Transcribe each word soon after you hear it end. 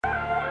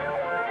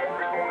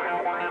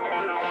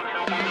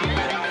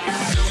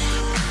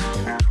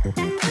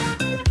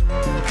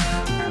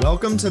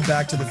Welcome to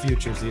Back to the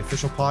Futures, the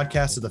official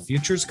podcast of the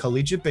Futures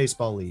Collegiate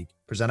Baseball League,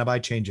 presented by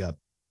ChangeUp.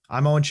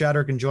 I'm Owen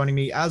Shadrick, and joining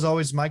me, as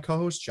always, my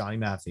co-host, Johnny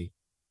Matthey.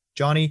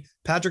 Johnny,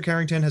 Patrick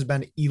Harrington has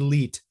been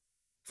elite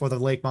for the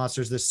Lake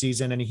Monsters this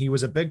season, and he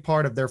was a big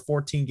part of their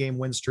 14-game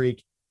win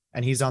streak,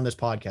 and he's on this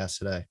podcast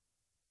today.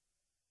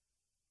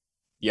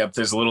 Yep,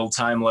 there's a little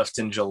time left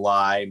in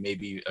July,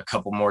 maybe a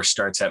couple more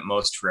starts at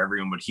most for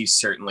everyone, but he's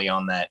certainly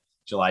on that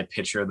July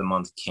Pitcher of the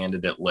Month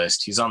candidate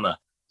list. He's an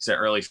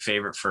early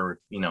favorite for,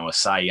 a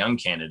Cy Young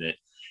candidate,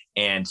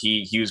 and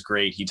he was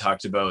great. He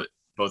talked about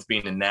both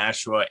being in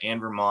Nashua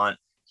and Vermont.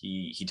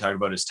 He talked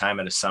about his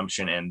time at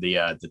Assumption and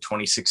the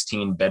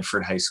 2016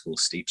 Bedford High School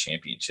State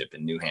Championship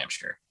in New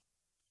Hampshire.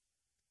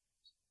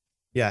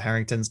 Yeah,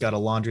 Harrington's got a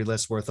laundry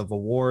list worth of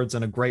awards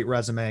and a great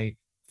resume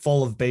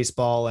full of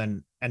baseball,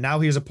 and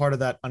now he's a part of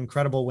that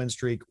incredible win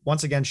streak.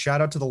 Once again,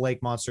 shout out to the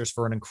Lake Monsters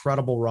for an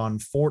incredible run,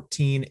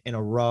 14 in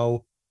a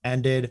row,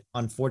 ended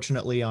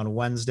unfortunately on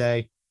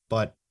Wednesday,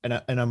 but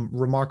a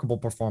remarkable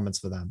performance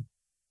for them.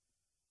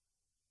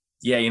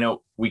 Yeah,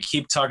 we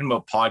keep talking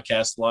about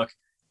podcast luck.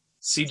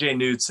 CJ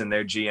Knudsen,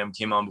 their GM,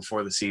 came on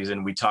before the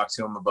season. We talked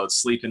to him about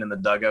sleeping in the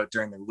dugout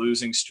during their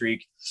losing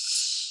streak.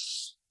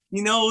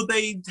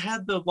 They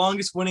had the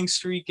longest winning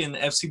streak in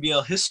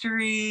FCBL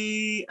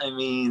history. I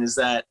mean, is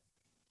that,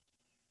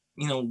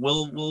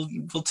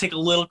 we'll take a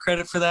little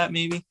credit for that,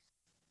 maybe?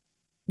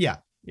 Yeah.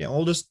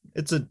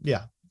 It's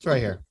right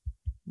here.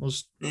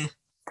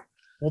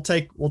 We'll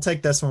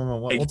take this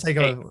one.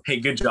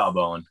 Hey, good job,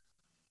 Owen.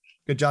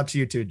 Good job to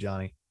you too,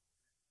 Johnny.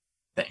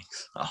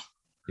 Thanks. Oh.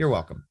 You're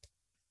welcome.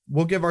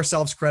 We'll give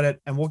ourselves credit,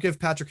 and we'll give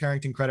Patrick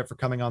Harrington credit for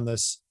coming on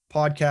this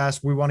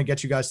podcast. We want to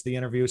get you guys to the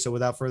interview. So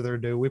without further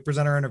ado, we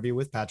present our interview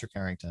with Patrick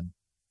Harrington.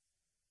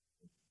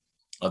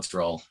 Let's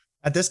roll.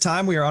 At this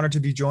time, we are honored to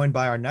be joined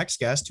by our next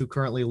guest, who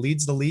currently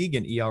leads the league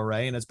in ERA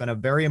and has been a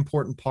very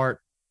important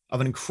part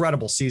of an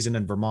incredible season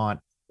in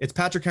Vermont. It's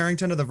Patrick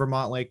Harrington of the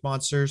Vermont Lake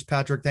Monsters.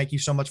 Patrick, thank you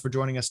so much for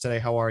joining us today.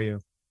 How are you?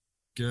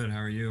 Good. How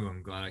are you?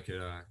 I'm glad I could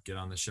get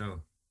on the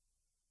show.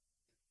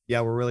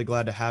 Yeah, we're really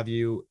glad to have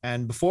you.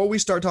 And before we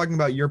start talking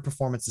about your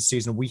performance this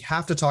season, we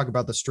have to talk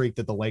about the streak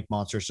that the Lake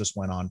Monsters just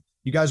went on.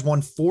 You guys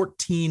won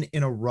 14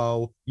 in a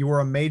row. You were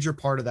a major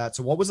part of that.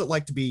 So what was it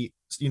like to be,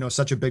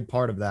 such a big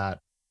part of that?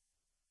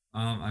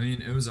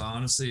 It was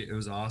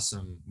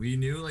awesome. We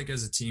knew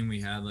as a team, we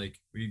had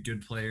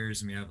good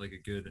players and we have a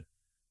good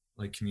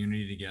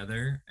community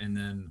together. And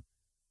then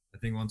I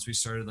think once we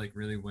started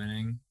really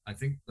winning, I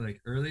think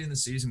early in the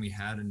season, we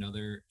had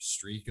another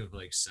streak of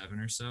 7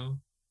 or so.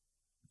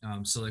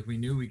 So we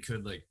knew we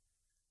could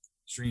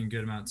string a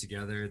good amount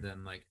together.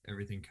 Then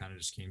everything kind of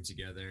just came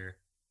together,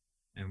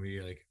 and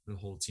we the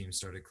whole team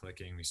started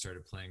clicking. We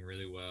started playing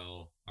really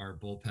well. Our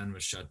bullpen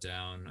was shut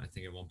down. I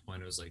think at one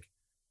point it was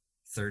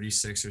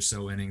 36 or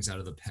so innings out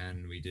of the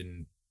pen. We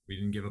didn't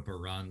give up a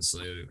run, so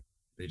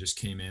they just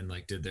came in,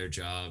 did their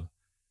job,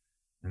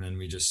 and then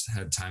we just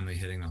had timely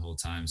hitting the whole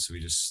time. So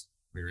we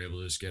were able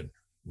to just get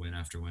win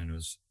after win. It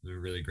was a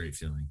really great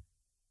feeling.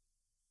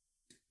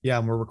 Yeah,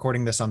 and we're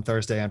recording this on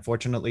Thursday.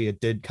 Unfortunately, it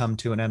did come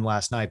to an end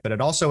last night, but it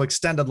also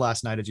extended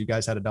last night as you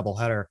guys had a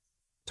doubleheader.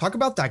 Talk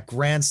about that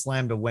grand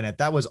slam to win it.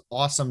 That was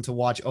awesome to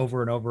watch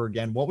over and over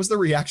again. What was the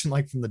reaction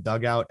like from the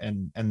dugout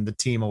and the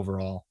team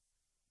overall?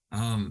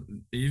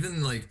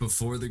 Even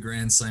before the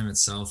grand slam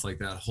itself,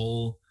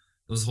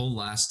 those whole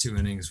last 2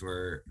 innings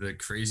were the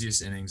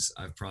craziest innings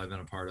I've probably been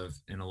a part of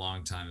in a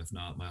long time, if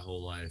not my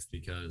whole life,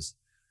 because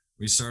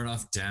we start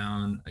off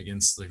down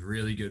against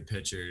really good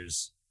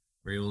pitchers.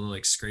 We're able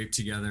to scrape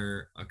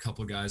together a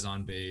couple guys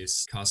on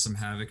base, cause some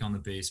havoc on the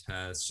base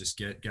paths, just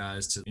get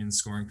guys to in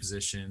scoring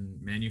position,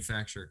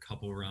 manufacture a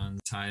couple runs,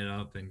 tie it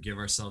up, and give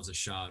ourselves a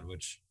shot,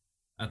 which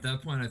at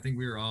that point, I think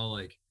we were all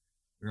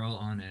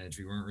on edge.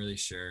 We weren't really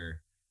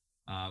sure.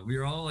 We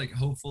were all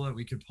hopeful that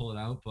we could pull it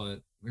out,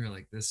 but we were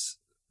this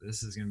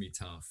is going to be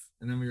tough.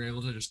 And then we were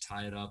able to just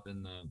tie it up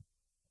in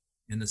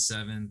the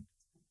 7th.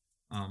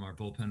 Our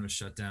bullpen was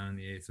shut down in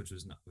the 8th,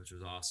 which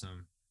was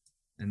awesome.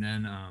 And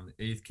then the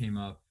 8th came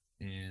up,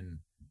 and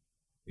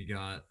we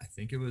got, I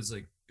think it was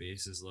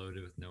bases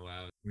loaded with no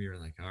out. We were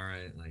all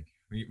right,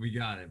 we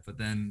got it. But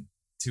then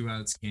 2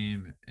 outs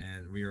came,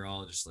 and we were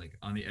all just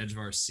on the edge of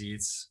our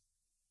seats.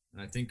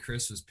 And I think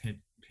Chris was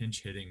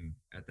pinch hitting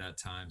at that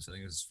time. So I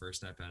think it was his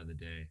first at bat of the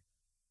day.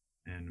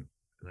 And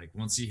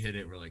once he hit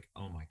it, we're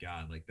oh my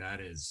God,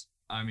 that is,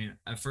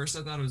 at first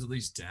I thought it was at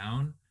least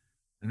down,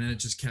 and then it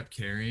just kept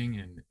carrying.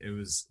 And it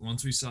was,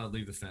 once we saw it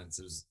leave the fence,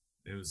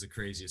 it was the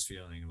craziest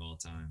feeling of all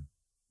time.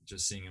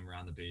 Just seeing him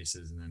around the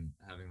bases and then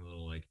having a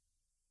little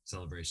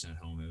celebration at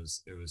home. It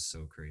was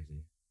so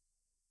crazy.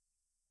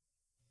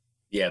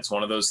 Yeah, it's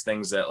one of those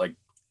things that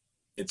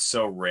it's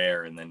so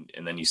rare, and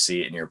then you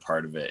see it and you're a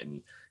part of it,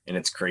 and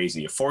it's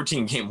crazy. A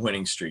 14-game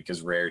winning streak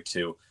is rare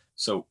too.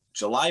 So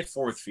July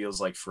 4th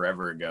feels like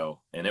forever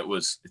ago, and it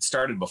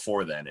started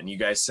before then. And you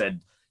guys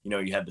said,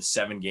 you had the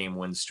 7-game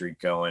win streak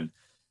going.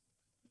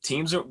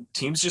 Teams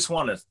just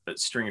want to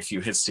string a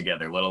few hits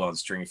together, let alone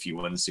string a few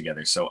wins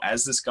together. So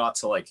as this got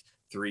to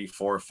 3,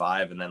 4,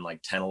 5, and then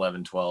like 10,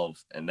 11, 12,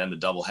 and then the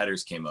double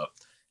headers came up.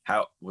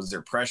 How was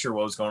there pressure?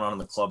 What was going on in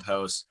the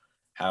clubhouse?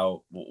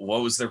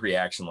 What was the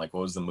reaction like?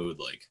 What was the mood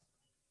like?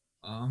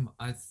 I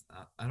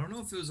don't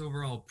know if it was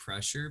overall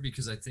pressure,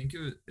 because I think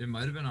it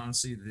might have been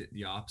honestly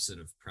the opposite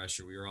of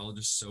pressure. We were all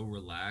just so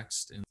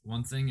relaxed, and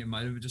one thing, it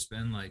might have just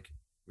been like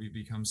we've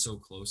become so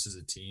close as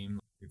a team.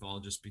 We've all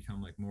just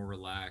become like more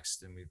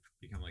relaxed, and we've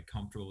become like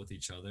comfortable with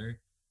each other,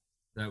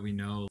 that we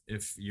know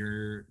if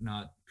you're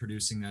not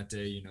producing that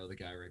day, you know the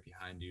guy right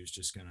behind you is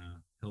just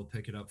he'll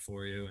pick it up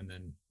for you, and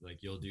then like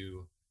you'll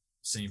do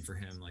same for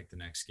him like the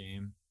next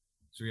game.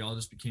 So we all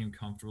just became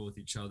comfortable with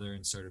each other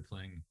and started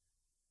playing,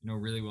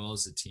 really well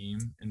as a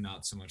team and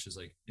not so much as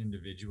like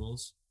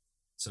individuals.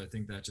 So I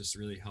think that just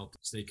really helped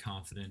stay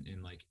confident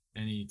in like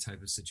any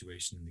type of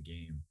situation in the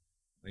game.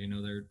 Like,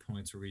 there were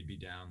points where we'd be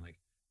down like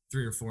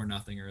 3 or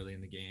 4-0 early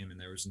in the game, and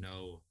there's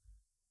no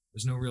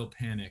real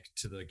panic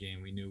to the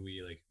game. We knew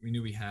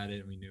we had it,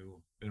 and we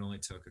knew it only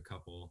took a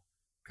couple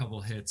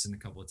hits and a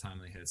couple of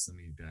timely hits, then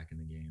we'd be back in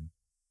the game.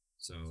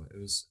 So it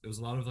was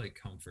a lot of like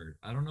comfort.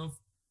 I don't know if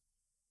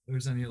there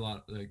was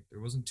there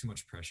wasn't too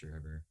much pressure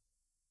ever.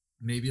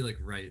 Maybe like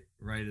right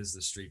as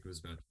the streak was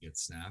about to get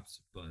snapped,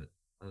 but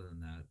other than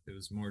that, it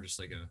was more just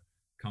like a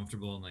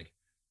comfortable, and like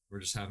we're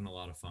just having a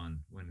lot of fun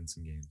winning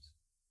some games.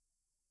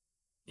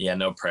 Yeah,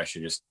 no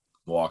pressure, just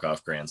walk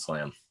off grand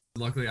slam.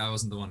 Luckily, I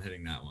wasn't the one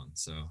hitting that one,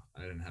 so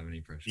I didn't have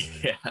any pressure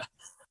there.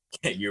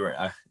 Yeah, you were.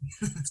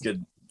 It's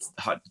good.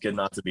 Good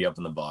not to be up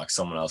in the box.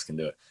 Someone else can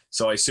do it.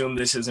 So I assume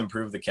this has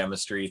improved the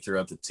chemistry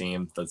throughout the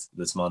team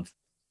this month.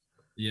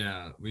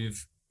 Yeah,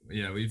 we've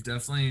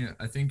definitely.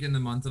 I think in the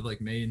month of like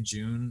May and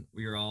June,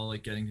 we were all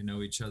like getting to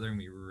know each other, and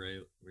we were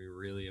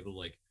really able to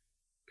like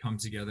come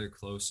together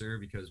closer,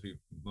 because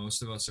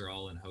most of us are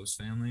all in host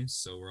families,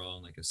 so we're all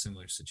in like a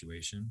similar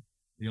situation.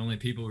 The only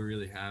people we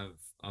really have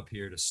up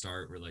here to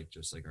start were like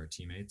just like our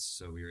teammates,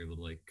 so we were able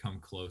to like come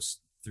close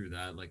through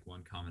that like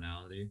one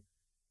commonality.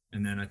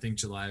 And then I think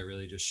July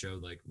really just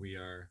showed like we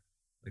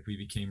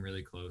became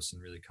really close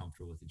and really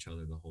comfortable with each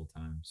other the whole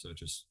time, so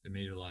it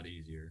made it a lot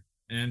easier.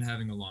 And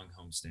having a long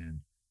homestand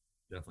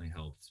definitely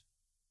helped,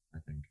 I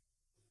think.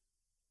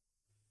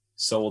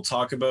 So we'll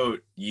talk about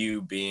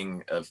you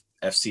being a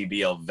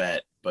FCBL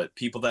vet, but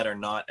people that are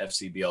not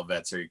FCBL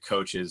vets are your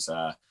coaches,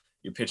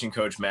 your pitching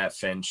coach, Matt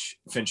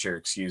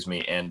Fincher,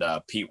 and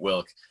Pete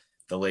Wilk,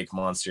 the Lake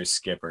Monsters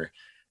skipper.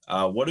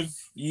 What have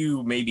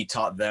you maybe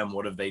taught them?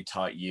 What have they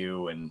taught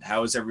you? And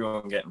how is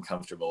everyone getting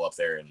comfortable up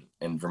there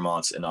in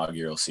Vermont's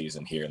inaugural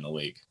season here in the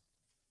league?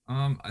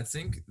 I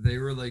think they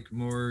were like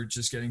more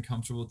just getting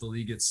comfortable with the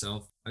league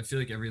itself. I feel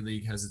like every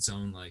league has its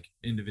own like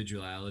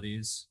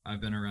individualities.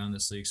 I've been around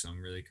this league, so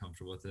I'm really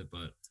comfortable with it.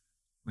 But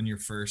when you're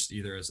first,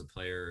 either as a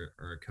player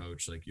or a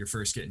coach, like you're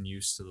first getting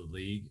used to the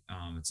league,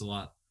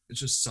 it's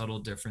just subtle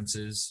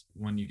differences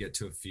when you get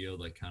to a field,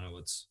 like kind of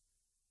what's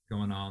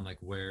going on, like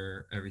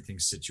where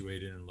everything's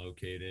situated and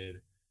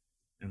located,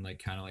 and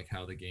like kind of like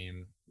how the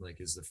game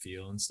like is the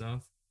feel and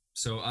stuff.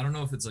 So I don't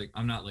know if it's like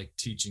I'm not like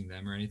teaching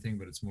them or anything,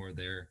 but it's more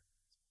they're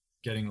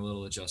getting a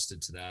little adjusted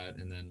to that,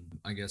 and then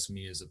I guess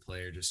me as a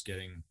player just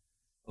getting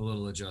a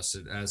little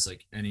adjusted, as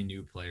like any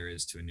new player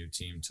is to a new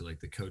team, to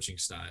like the coaching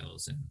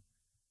styles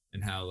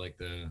and how like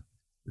the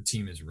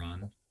team is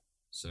run.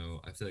 So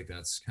I feel like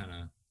that's kind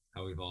of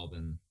how we've all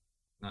been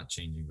not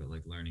changing, but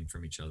like learning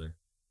from each other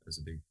as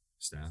a big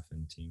staff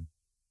and team.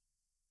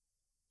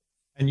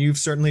 And you've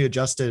certainly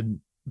adjusted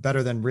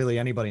better than really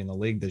anybody in the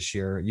league this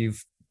year.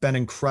 You've been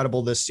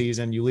incredible this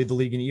season. You lead the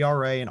league in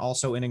ERA and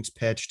also innings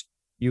pitched.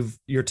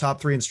 You're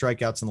top 3 in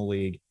strikeouts in the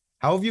league.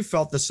 How have you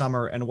felt this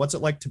summer, and what's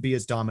it like to be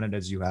as dominant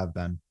as you have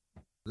been?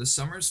 This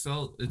summer's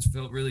felt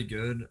really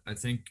good. I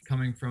think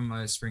coming from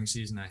my spring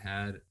season, I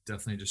had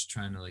definitely just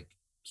trying to like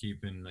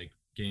keep and like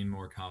gain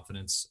more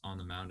confidence on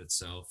the mound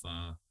itself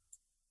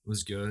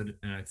was good.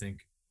 And I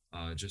think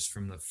just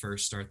from the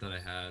first start that I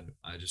had,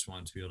 I just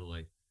wanted to be able to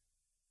like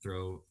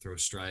throw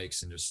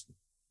strikes and just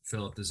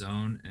fill up the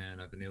zone,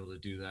 and I've been able to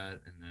do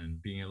that. And then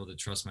being able to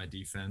trust my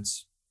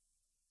defense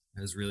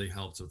has really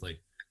helped with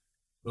like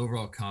the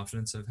overall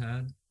confidence I've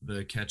had.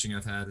 The catching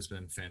I've had has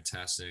been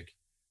fantastic.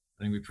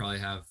 I think we probably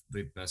have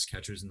the best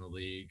catchers in the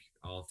league,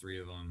 all 3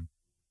 of them,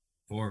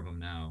 4 of them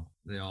now.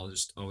 They all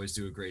just always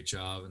do a great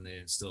job, and they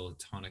instill a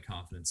ton of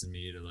confidence in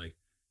me to like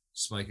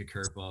spike a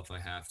curveball if I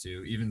have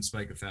to, even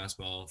spike a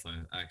fastball if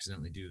I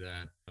accidentally do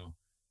that. So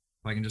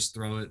if I can just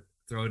throw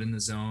it in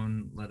the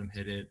zone, let them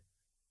hit it,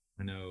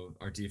 I know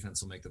our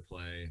defense will make the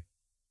play,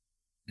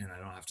 and I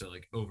don't have to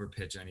like over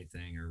pitch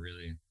anything or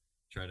really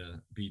try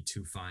to be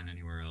too fine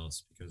anywhere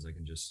else, because I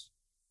can just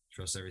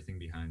trust everything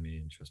behind me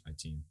and trust my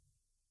team.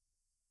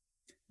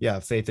 Yeah,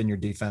 faith in your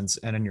defense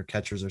and in your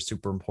catchers are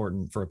super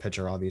important for a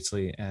pitcher,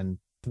 obviously. And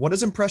what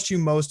has impressed you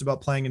most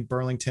about playing in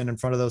Burlington in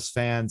front of those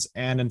fans,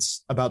 and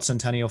about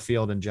Centennial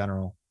Field in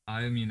general?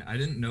 I mean, I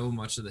didn't know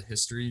much of the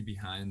history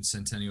behind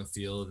Centennial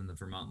Field and the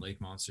Vermont Lake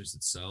Monsters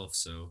itself.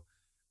 So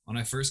when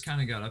I first kind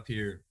of got up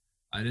here,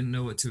 I didn't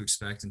know what to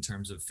expect in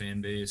terms of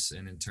fan base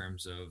and in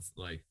terms of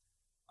like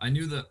I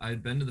knew that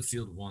I'd been to the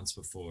field once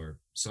before,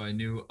 so I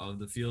knew of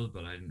the field,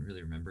 but I didn't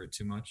really remember it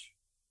too much.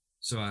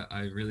 So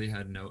I really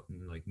had no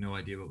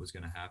idea what was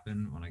going to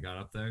happen when I got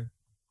up there.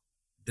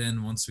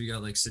 Then once we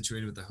got like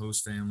situated with the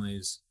host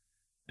families,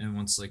 and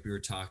once like we were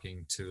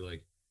talking to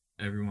like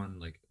everyone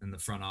like in the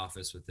front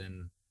office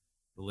within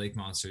the Lake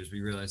Monsters,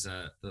 we realized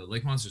that the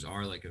Lake Monsters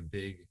are like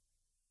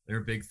they're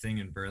a big thing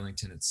in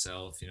Burlington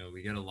itself. You know,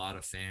 we get a lot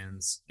of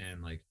fans,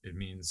 and like it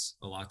means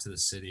a lot to the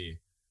city,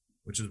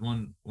 which is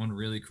one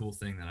really cool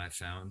thing that I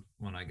found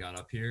when I got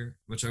up here,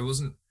 which I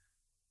wasn't,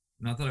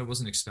 not that I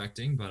wasn't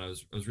expecting, but I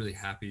was really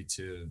happy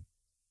to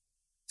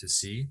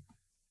see.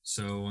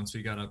 So once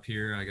we got up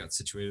here, I got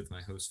situated with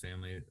my host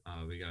family.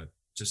 We got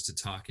just to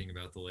talking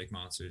about the Lake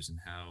Monsters and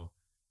how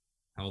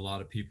a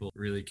lot of people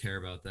really care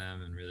about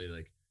them and really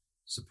like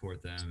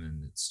support them,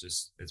 and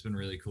it's been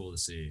really cool to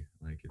see.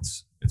 Like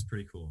it's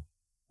pretty cool.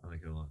 I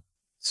like it a lot.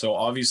 So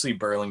obviously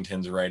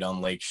Burlington's right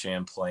on Lake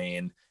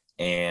Champlain,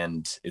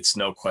 and it's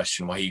no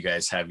question why you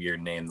guys have your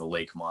name, the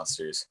Lake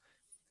Monsters.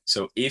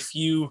 So if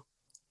you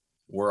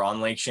were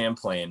on Lake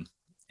Champlain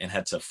and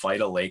had to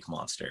fight a lake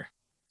monster,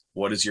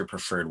 what is your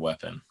preferred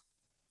weapon?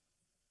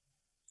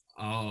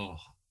 Oh,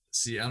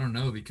 see, I don't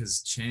know,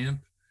 because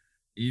Champ,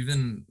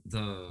 even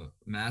the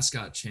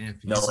mascot Champ.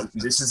 No,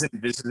 this is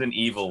an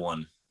evil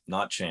one,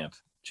 not Champ.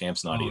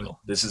 Champ's not evil.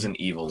 This is an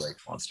evil lake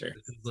monster.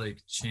 This is like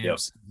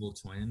Champ's evil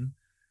twin.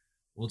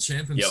 Well,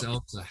 Champ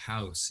himself's a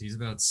house. He's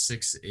about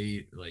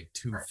 6'8", like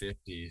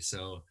 250.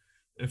 So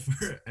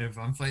if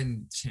I'm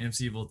fighting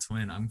Champ's evil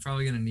twin, I'm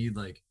probably gonna need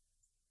like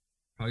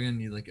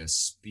a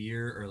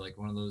spear or like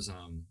one of those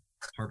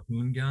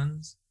harpoon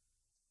guns,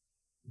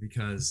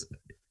 because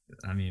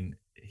I mean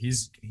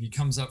he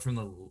comes up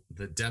from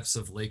the depths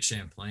of Lake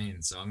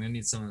Champlain, so I'm gonna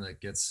need something that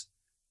gets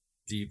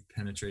deep,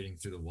 penetrating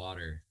through the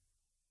water.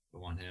 I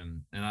want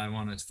him, and I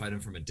want to fight him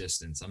from a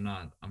distance. I'm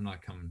not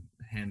coming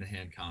hand to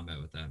hand combat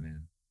with that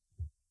man.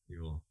 He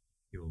will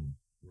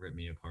rip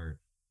me apart.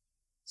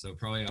 So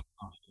probably a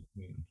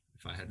harpoon,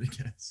 if I had to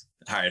guess.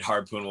 All right,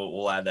 harpoon.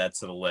 We'll add that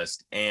to the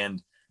list.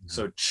 And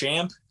so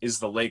Champ is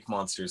the Lake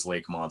Monster's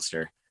lake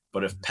monster.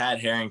 But if Pat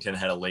Harrington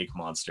had a lake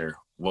monster,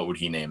 what would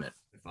he name it?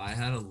 If I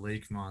had a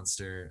lake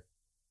monster,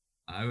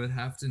 I would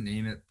have to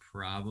name it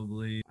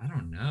probably, I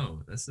don't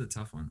know. That's a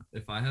tough one.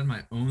 If I had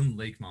my own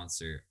lake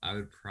monster, I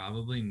would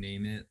probably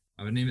name it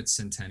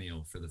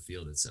Centennial for the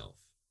field itself.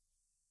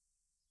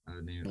 I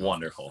would name it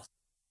Wonderful.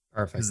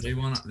 Perfect.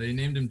 Because they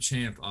named him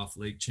Champ off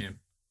Lake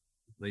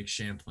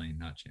Champlain,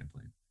 not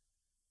Champlain.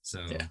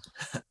 So yeah.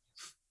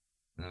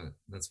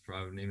 That's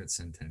probably name it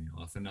Centennial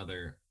off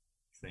another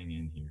thing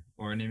in here,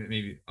 or name it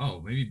maybe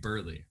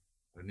Burley.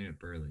 I would name it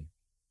Burley.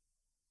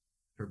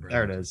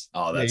 There it is.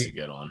 Oh, that's a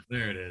good one.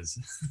 There it is.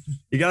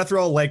 You got to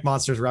throw a Lake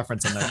Monsters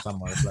reference in there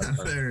somewhere. So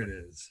there it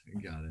is.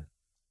 You got it.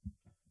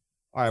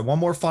 All right, one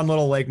more fun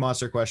little Lake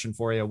Monster question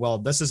for you. Well,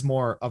 this is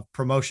more of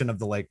promotion of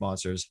the Lake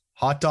Monsters.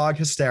 Hot dog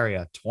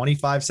hysteria,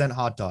 25-cent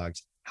hot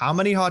dogs. How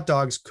many hot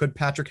dogs could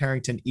Patrick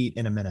Harrington eat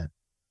in a minute?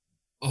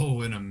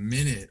 Oh, in a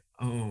minute.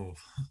 Oh,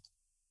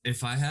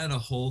 if I had a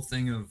whole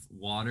thing of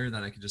water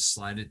that I could just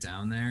slide it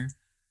down there,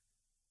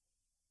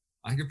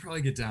 I could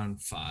probably get down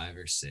 5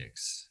 or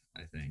 6,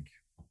 I think.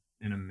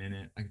 In a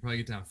minute, I could probably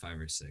get down 5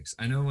 or 6.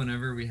 I know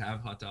whenever we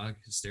have hot dog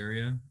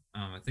hysteria,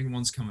 I think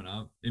one's coming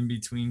up in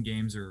between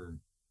games, or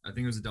I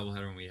think it was a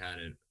doubleheader when we had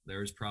it.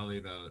 There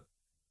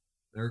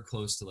were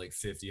close to like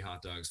 50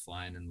 hot dogs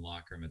flying in the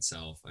locker room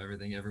itself.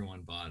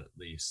 Everyone bought at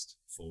least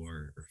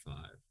 4 or 5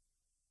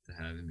 to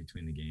have in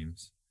between the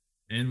games.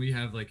 And we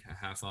have like a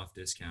half off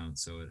discount,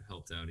 so it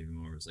helped out even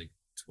more. It was like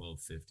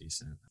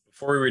 $12.50.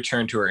 Before we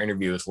return to our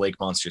interview with Lake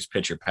Monsters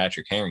pitcher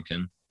Patrick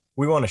Harrington,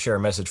 we want to share a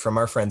message from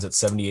our friends at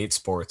 78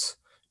 Sports.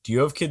 Do you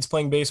have kids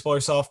playing baseball or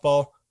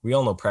softball? We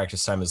all know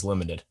practice time is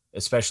limited,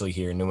 especially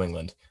here in New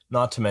England.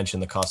 Not to mention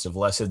the cost of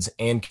lessons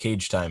and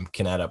cage time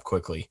can add up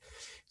quickly.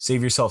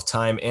 Save yourself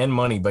time and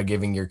money by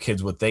giving your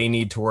kids what they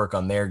need to work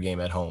on their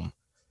game at home.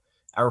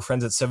 Our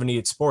friends at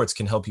 78 Sports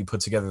can help you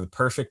put together the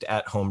perfect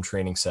at-home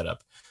training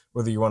setup.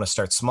 Whether you want to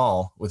start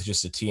small with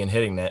just a tee and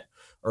hitting net,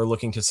 or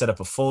looking to set up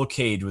a full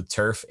cage with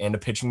turf and a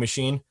pitching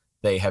machine,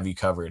 they have you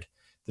covered.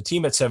 The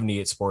team at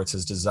 78 Sports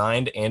has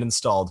designed and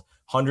installed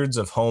hundreds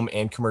of home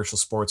and commercial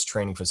sports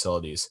training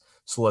facilities,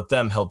 so let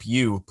them help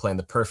you plan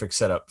the perfect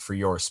setup for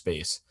your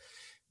space.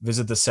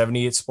 Visit the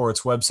 78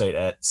 Sports website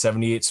at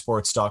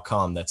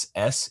 78sports.com. That's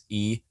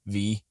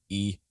SEVENTY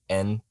 8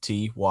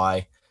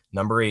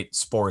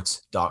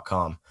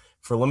 sports.com.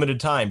 For a limited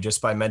time,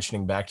 just by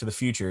mentioning Back to the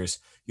Futures,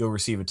 you'll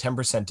receive a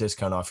 10%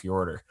 discount off your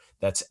order.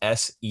 That's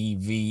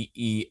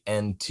SEVENTY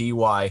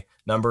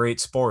 8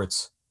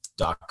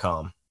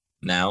 sports.com.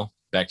 Now,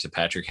 back to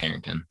Patrick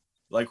Harrington.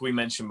 Like we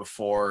mentioned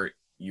before,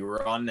 you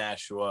were on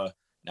Nashua,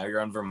 now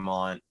you're on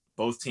Vermont.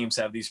 Both teams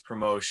have these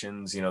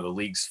promotions. You know, the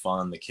league's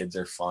fun, the kids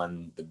are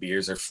fun, the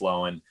beers are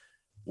flowing.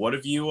 What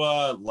have you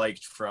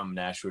liked from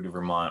Nashua to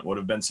Vermont? What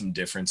have been some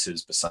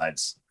differences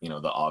besides, you know,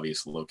 the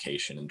obvious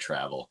location and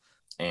travel?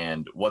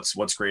 And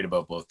what's great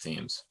about both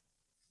teams?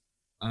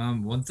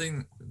 One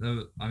thing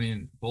though, I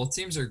mean, both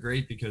teams are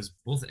great because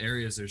both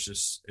areas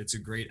it's a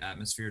great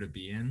atmosphere to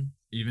be in.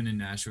 Even in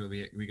Nashua,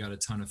 we got a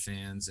ton of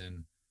fans and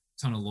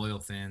a ton of loyal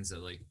fans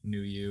that like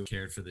knew you,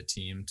 cared for the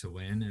team to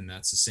win, and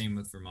that's the same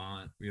with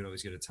Vermont. We would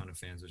always get a ton of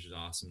fans, which is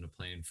awesome to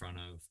play in front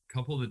of. A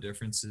couple of the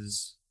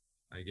differences,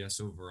 I guess,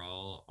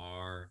 overall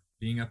are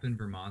being up in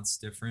Vermont's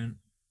different.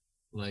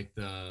 Like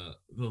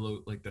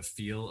like the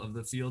feel of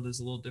the field is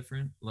a little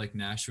different. Like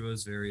Nashua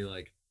is very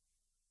like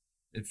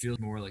it feels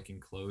more like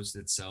enclosed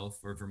itself,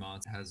 where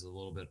Vermont has a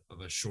little bit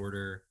of a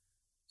shorter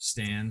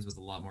stands with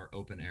a lot more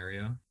open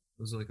area.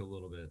 Those are like a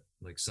little bit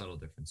like subtle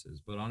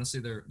differences, but honestly,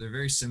 they're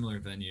very similar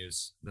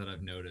venues that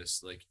I've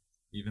noticed. Like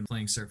even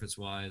playing surface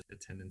wise,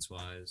 attendance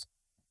wise,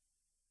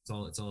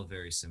 it's all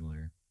very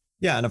similar.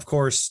 Yeah, and of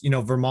course,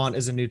 Vermont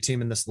is a new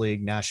team in this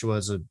league. Nashua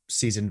is a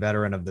seasoned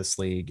veteran of this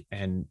league,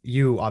 and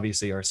you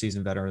obviously are a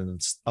seasoned veteran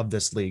of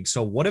this league.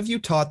 So, what have you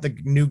taught the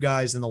new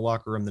guys in the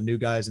locker room, the new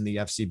guys in the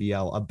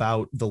FCBL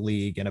about the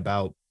league and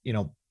about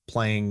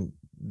playing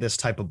this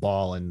type of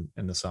ball in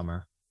the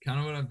summer? Kind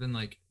of what I've been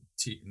like,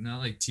 not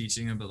like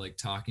teaching them, but like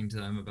talking to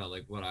them about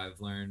like what I've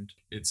learned.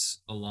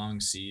 It's a long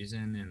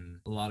season, and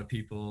a lot of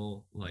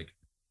people like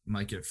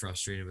might get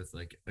frustrated with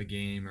like a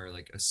game or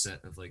like a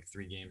set of like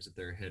 3 games if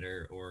they're a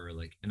hitter or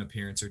like an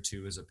appearance or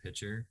 2 as a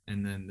pitcher.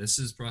 And then this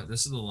is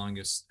the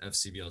longest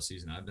FCBL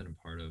season I've been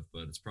a part of,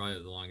 but it's probably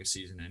the longest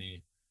season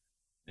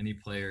any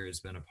player has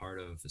been a part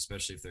of,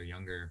 especially if they're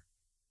younger.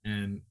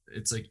 And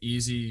it's like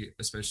easy,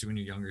 especially when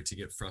you're younger, to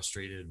get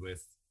frustrated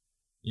with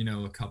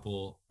a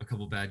couple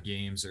bad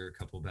games or a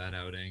couple bad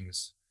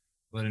outings.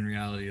 But in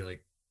reality,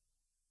 like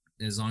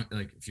as long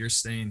like if you're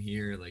staying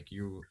here, like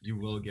you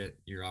will get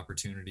your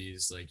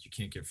opportunities. Like you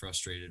can't get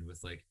frustrated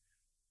with like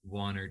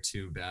 1 or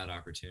 2 bad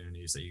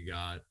opportunities that you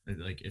got.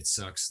 Like it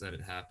sucks that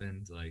it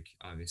happened. Like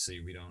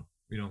obviously we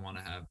don't want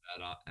to have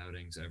bad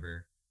outings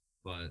ever,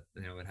 but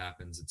it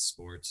happens. It's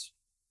sports.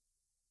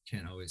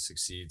 Can't always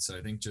succeed. So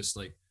I think just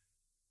like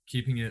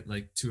keeping it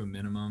like to a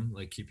minimum,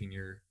 like keeping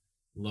your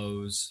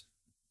lows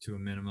to a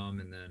minimum,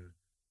 and then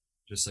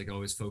just like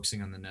always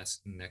focusing on the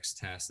next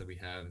task that we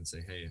have and say,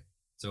 hey,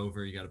 it's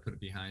over. You got to put it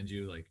behind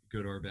you, like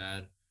good or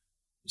bad.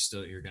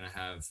 You're gonna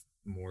have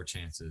more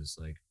chances.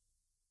 Like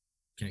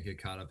can't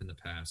get caught up in the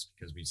past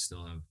because we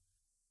still have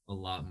a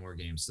lot more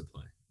games to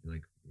play.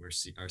 Like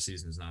our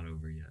season is not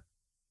over yet.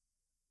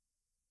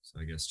 So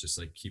I guess just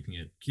like keeping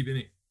it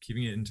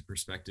into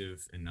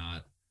perspective and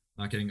not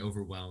getting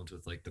overwhelmed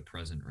with like the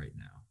present right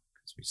now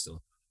because we still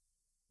have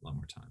a lot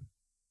more time.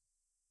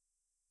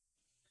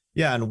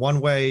 Yeah, and one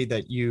way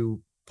that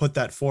you put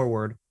that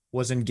forward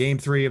was in Game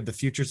 3 of the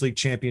Futures League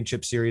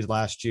Championship Series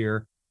last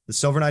year. The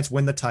Silver Knights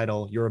win the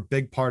title. You're a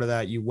big part of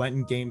that. You went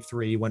in Game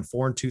 3, you went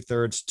 4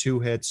 2/3, 2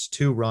 hits,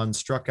 2 runs,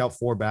 struck out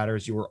 4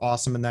 batters. You were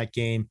awesome in that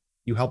game.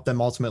 You helped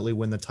them ultimately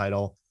win the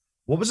title.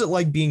 What was it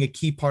like being a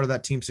key part of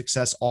that team's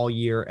success all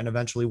year and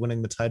eventually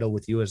winning the title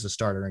with you as a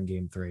starter in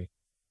Game 3?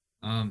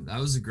 That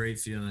was a great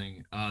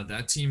feeling.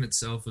 That team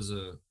itself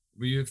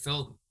we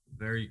felt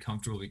very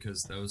comfortable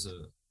because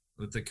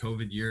with the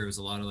COVID year, it was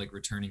a lot of like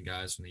returning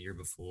guys from the year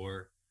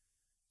before.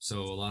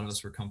 So a lot of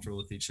us were comfortable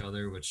with each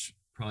other, which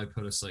probably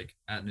put us like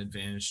at an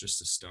advantage just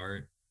to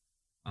start.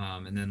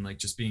 And then like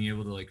just being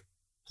able to like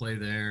play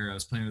there. I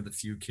was playing with a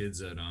few kids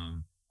that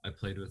I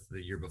played with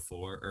the year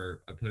before,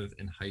 or I played with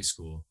in high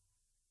school.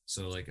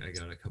 So like I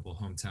got a couple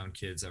hometown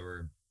kids that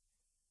were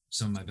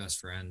some of my best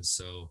friends.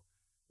 So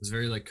it was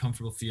very like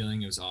comfortable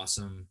feeling. It was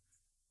awesome.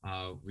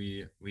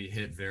 We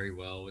hit very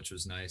well, which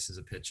was nice as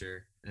a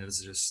pitcher. It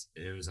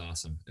was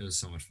awesome. It was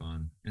so much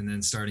fun. And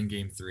then starting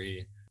Game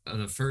 3,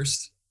 at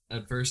first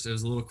it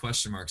was a little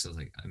question marks. I was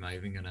like, am I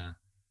even gonna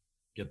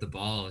get the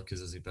ball? Because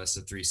it was a best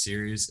of 3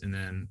 series. And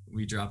then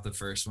we dropped the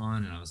first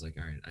one, and I was like,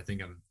 all right, I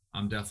think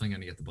I'm definitely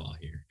gonna get the ball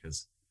here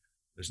because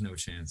there's no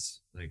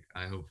chance. Like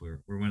I hope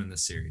we're winning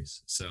this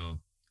series. So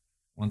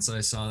once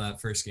I saw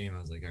that first game, I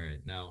was like, all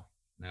right, now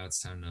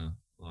it's time to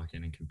lock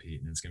in and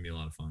compete, and it's gonna be a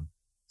lot of fun.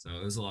 So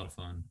it was a lot of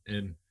fun.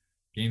 And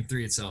Game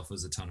 3 itself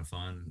was a ton of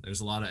fun. There's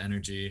a lot of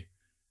energy. It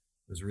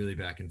was really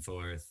back and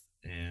forth,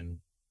 and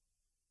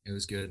it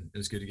was good. It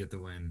was good to get the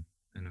win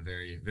in a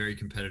very, very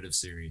competitive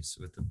series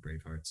with the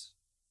Bravehearts.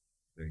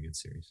 Very good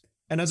series.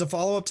 And as a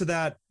follow-up to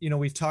that,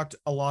 we've talked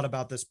a lot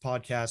about this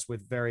podcast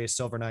with various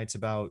Silver Knights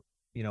about,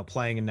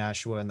 playing in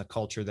Nashua and the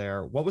culture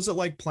there. What was it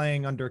like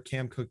playing under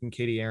Cam Cook and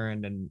Katie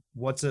Aaron, and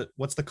what's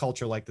the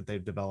culture like that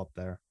they've developed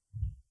there?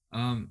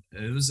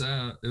 It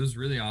was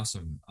really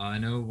awesome. I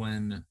know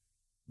when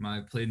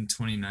I played in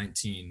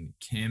 2019,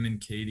 Cam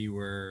and Katie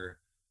were,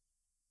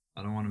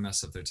 I don't want to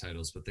mess up their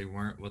titles, but they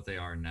weren't what they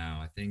are now.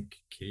 I think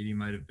Katie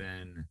might have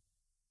been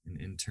an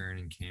intern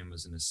and Cam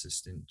was an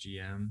assistant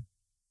GM,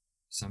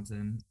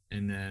 something.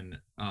 And then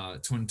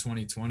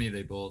 2020,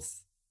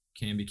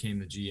 Cam became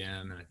the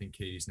GM, and I think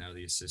Katie's now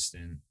the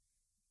assistant.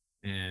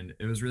 And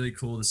it was really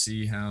cool to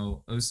see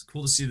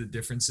the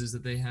differences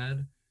that they had.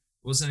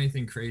 It wasn't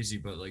anything crazy,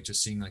 but like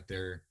just seeing like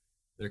their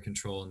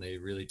control, and they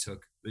really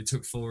took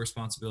full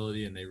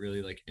responsibility, and they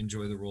really like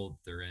enjoy the role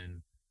that they're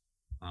in.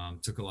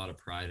 took a lot of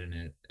pride in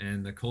it.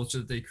 And the culture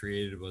that they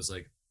created was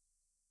like,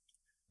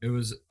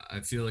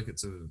 I feel like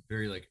it's a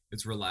very like,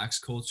 it's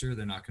relaxed culture.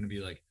 They're not going to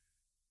be like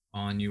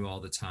on you all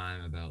the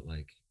time about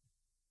like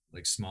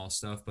small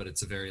stuff, but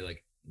it's a very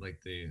like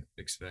they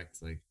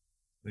expect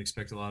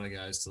a lot of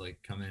guys to like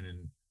come in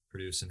and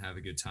produce and have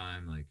a good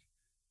time. Like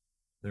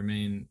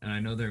and I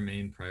know their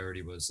main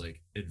priority was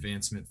like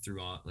advancement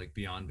through like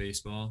beyond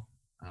baseball.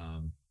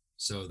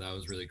 So that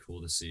was really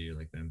cool to see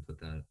like them put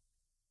that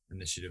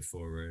initiative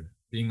forward,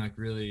 being like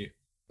really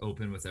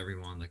open with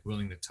everyone, like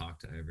willing to talk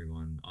to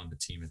everyone on the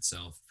team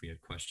itself if we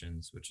had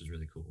questions, which is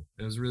really cool.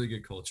 It was a really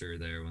good culture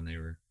there when they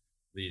were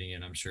leading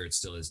it. I'm sure it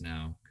still is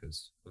now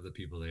because of the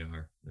people they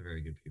are. They're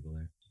very good people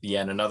there.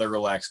 Yeah, and another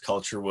relaxed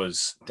culture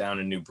was down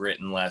in New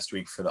Britain last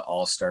week for the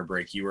All-Star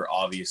break. You were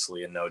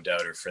obviously a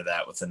no-doubter for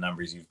that with the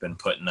numbers you've been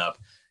putting up.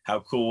 How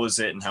cool was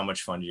it, and how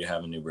much fun did you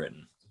have in New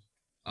Britain?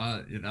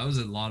 Yeah, that was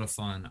a lot of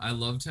fun. I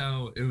loved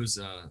how it was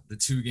the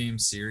 2-game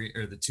series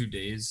or the 2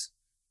 days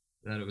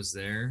that it was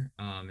there.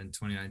 In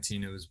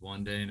 2019, it was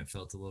 1 day and it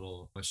felt a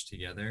little pushed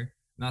together.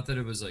 Not that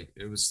it was like,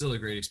 it was still a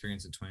great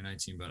experience in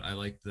 2019, but I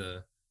liked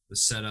the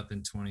setup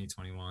in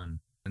 2021.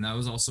 And that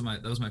was also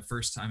that was my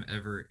first time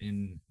ever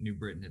in New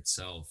Britain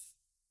itself,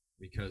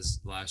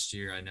 because last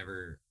year I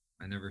never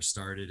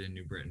started in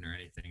New Britain or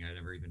anything. I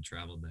never even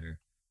traveled there.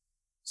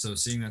 So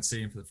seeing that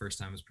stadium for the first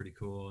time was pretty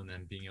cool, and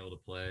then being able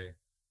to play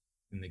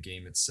in the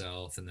game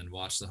itself and then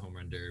watch the home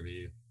run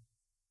derby,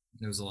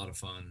 it was a lot of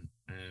fun.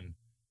 And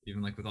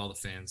even like with all the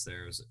fans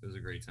there, it was a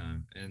great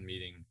time. And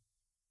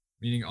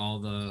meeting all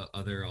the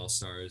other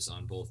all-stars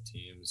on both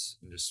teams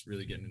and just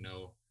really getting to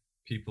know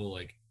people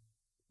like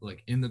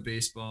in the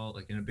baseball,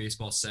 like in a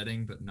baseball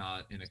setting, but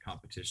not in a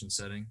competition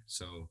setting.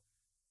 So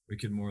we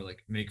could more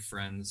like make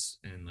friends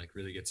and like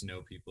really get to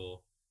know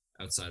people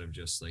outside of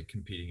just like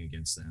competing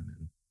against them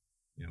and,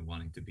 you know,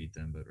 wanting to beat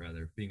them, but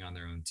rather being on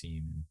their own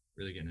team and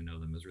really getting to know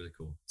them was really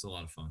cool. It's a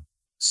lot of fun.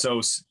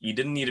 So you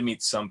didn't need to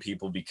meet some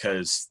people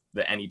because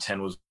the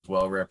NE10 was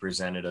well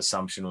represented.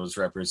 Assumption was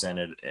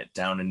represented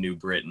down in New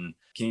Britain.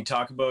 Can you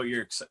talk about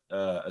your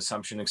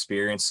Assumption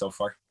experience so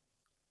far?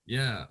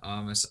 Yeah,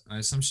 my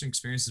Assumption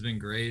experience has been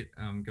great.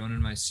 Going into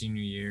my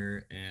senior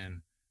year,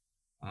 and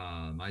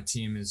my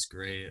team is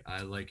great.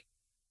 I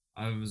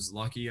was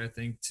lucky, I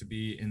think, to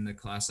be in the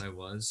class I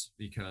was,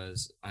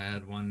 because I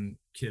had one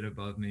kid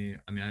above me.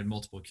 I mean, I had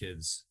multiple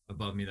kids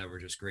above me that were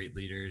just great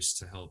leaders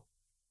to help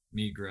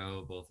me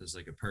grow both as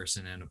like a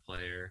person and a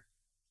player.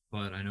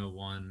 But I know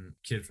one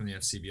kid from the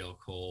FCBL,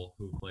 Cole,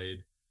 who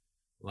played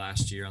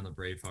last year on the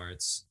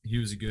Bravehearts. He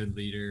was a good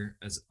leader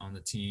as on the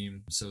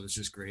team, so it was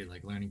just great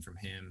like learning from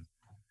him,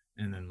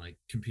 and then like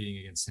competing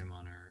against him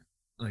on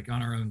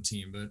our own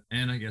team, but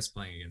and I guess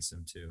playing against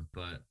him too.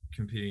 But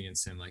competing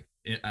against him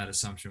at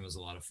Assumption was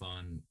a lot of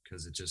fun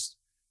because it just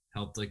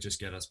helped like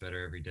just get us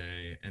better every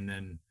day. And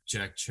then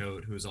Jack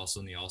Choate, who was also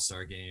in the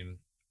All-Star game,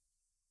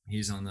 he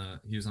was on the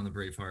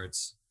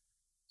Bravehearts.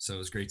 So it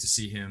was great to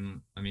see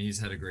him. I mean, he's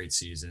had a great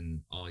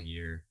season all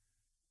year.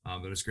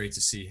 But it was great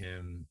to see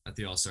him at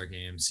the All-Star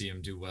game, see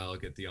him do well,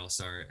 get the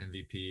All-Star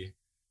MVP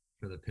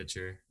for the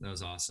pitcher. That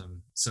was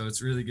awesome. So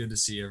it's really good to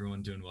see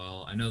everyone doing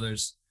well. I know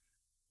there's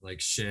like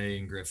Shea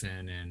and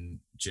Griffin and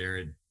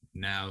Jared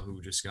now,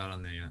 who just got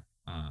on the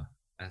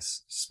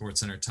Sports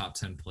Center top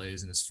 10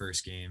 plays in his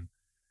first game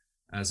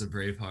as a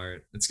Braveheart.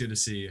 It's good to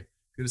see.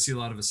 Good to see a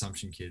lot of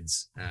Assumption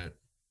kids at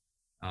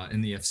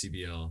in the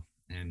FCBL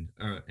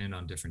and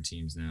on different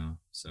teams now.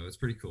 So it's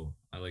pretty cool.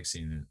 I like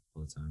seeing it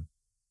all the time.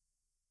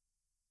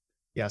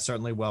 Yeah,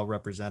 certainly well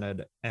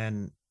represented.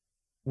 And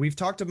we've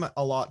talked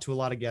a lot to a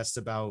lot of guests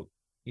about,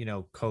 you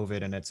know,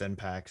 COVID and its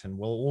impacts, and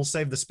we'll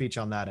save the speech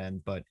on that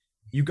end. But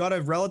you got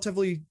a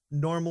relatively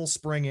normal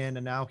spring in,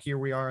 and now here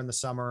we are in the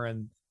summer,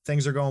 and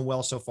things are going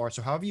well so far.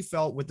 So how have you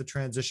felt with the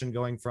transition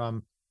going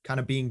from kind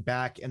of being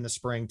back in the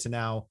spring to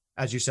now,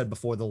 as you said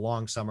before, the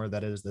long summer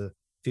that is the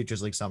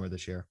Futures League summer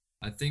this year?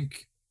 I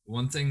think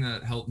one thing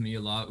that helped me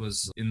a lot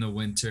was in the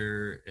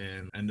winter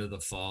and end of the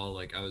fall,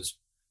 like I was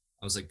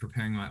like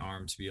preparing my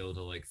arm to be able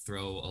to like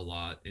throw a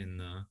lot in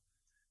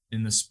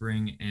the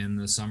spring and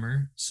the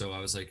summer. So I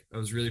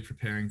was really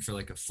preparing for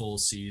like a full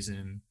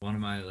season. One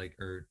of my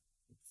or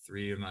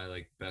 3 of my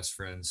like best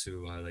friends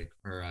who I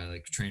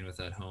train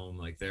with at home,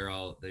 like they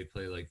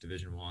play like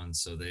Division 1,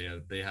 so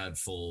they had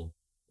full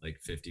like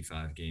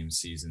 55 game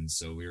seasons.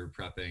 So we were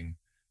prepping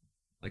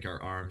like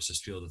our arms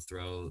just to be able to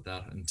throw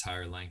that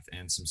entire length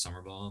and some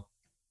summer ball.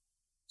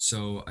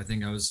 So I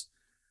think I was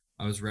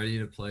ready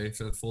to play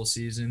for the full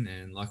season,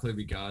 and luckily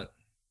we got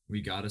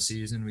a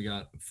season. We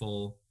got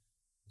full,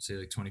 say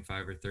like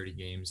 25 or 30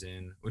 games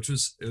in,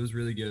 it was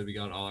really good. We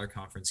got all our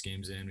conference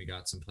games in. We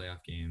got some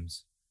playoff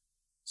games.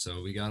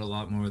 So we got a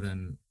lot more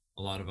than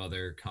a lot of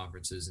other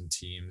conferences and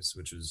teams,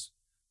 which was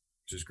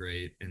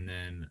great. And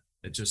then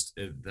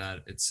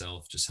that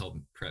itself just helped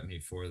prep me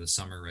for the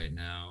summer right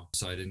now.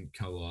 So I didn't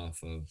go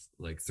off of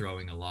like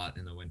throwing a lot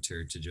in the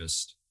winter to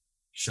just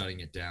shutting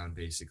it down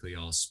basically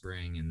all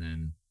spring and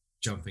then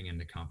jumping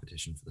into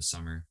competition for the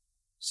summer.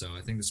 So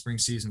I think the spring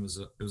season was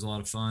a lot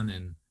of fun,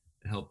 and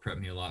it helped prep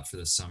me a lot for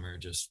the summer,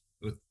 just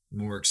with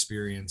more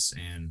experience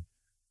and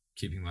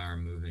keeping my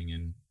arm moving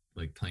and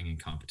like playing in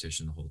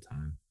competition the whole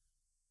time.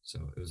 So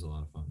it was a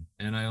lot of fun.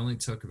 And I only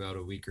took about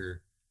a week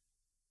or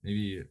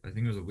maybe I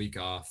think it was a week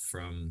off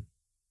from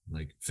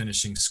like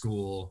finishing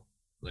school,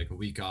 like a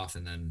week off,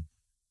 and then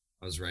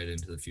I was right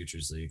into the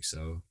Futures League.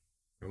 So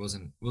it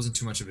wasn't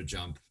too much of a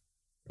jump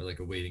or like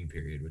a waiting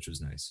period, which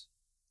was nice.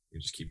 You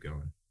just keep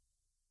going.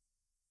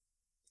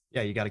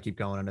 Yeah, you got to keep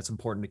going, and it's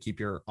important to keep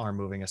your arm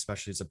moving,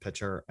 especially as a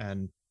pitcher.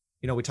 And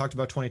we talked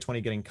about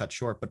 2020 getting cut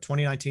short, but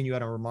 2019 you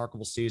had a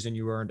remarkable season.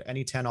 You earned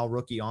NE10 All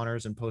Rookie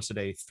honors and posted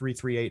a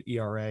 3.38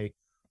 ERA.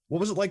 What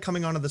was it like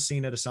coming onto the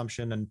scene at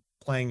Assumption and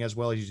playing as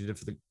well as you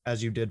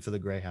did for the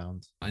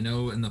Greyhounds? I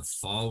know in the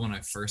fall when I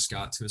first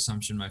got to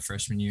Assumption my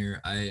freshman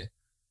year, I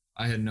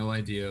had no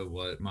idea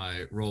what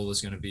my role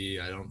was going to be.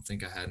 I don't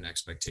think I had an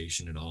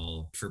expectation at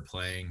all for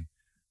playing.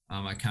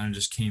 I kind of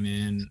just came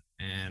in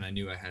and I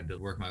knew I had to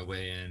work my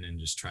way in and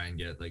just try and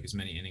get like as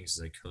many innings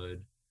as I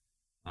could.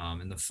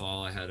 In the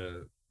fall, I had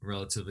a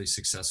relatively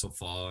successful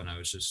fall and I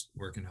was just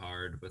working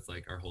hard with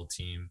like our whole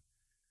team.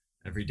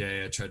 Every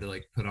day I tried to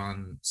like put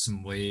on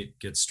some weight,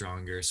 get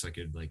stronger so I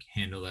could like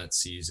handle that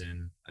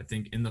season. I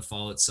think in the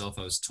fall itself,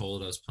 I was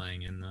told I was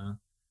playing in the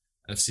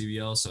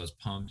FCBL, so I was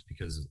pumped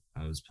because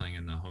I was playing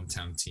in the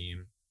hometown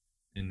team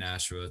in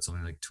Nashua. It's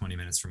only like 20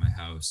 minutes from my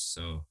house.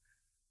 So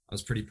I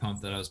was pretty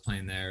pumped that I was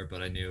playing there,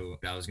 but I knew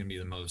that was going to be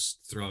the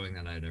most throwing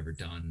that I'd ever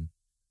done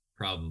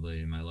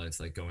probably in my life,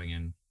 like going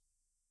in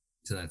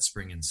to that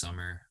spring and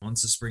summer.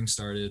 Once the spring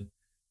started,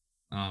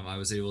 I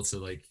was able to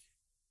like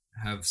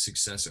have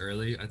success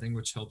early, I think,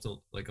 which helped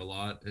like a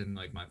lot in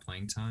like my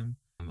playing time.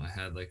 I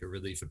had like a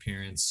relief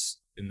appearance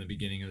in the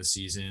beginning of the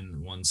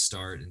season, one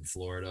start in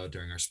Florida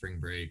during our spring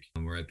break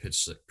where I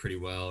pitched like, pretty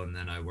well. And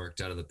then I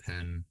worked out of the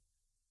pen,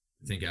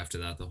 I think after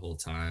that the whole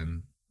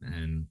time.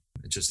 And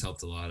it just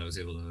helped a lot. I was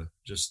able to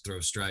just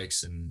throw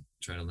strikes and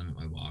try to limit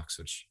my walks,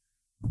 which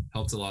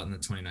helped a lot in the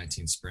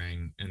 2019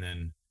 spring and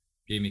then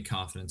gave me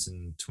confidence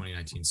in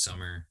 2019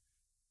 summer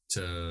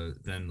to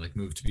then like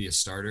move to be a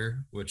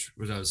starter, which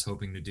I was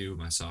hoping to do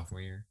my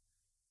sophomore year.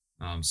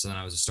 So then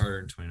I was a starter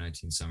in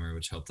 2019 summer,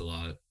 which helped a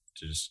lot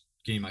to just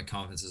gain my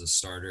confidence as a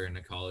starter in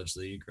a college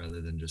league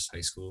rather than just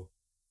high school.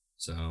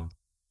 So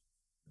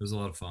it was a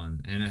lot of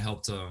fun, and it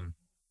helped.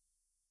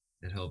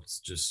 It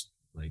helped just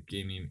like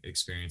gave me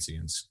experience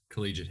against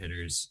collegiate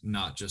hitters,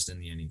 not just in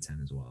the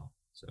NE10 as well.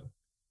 So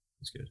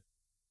it's good.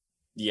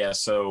 Yeah.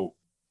 So,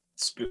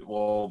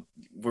 well,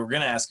 we're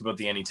gonna ask about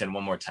the NE10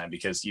 one more time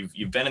because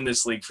you've been in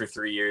this league for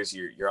 3 years.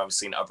 You're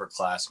obviously an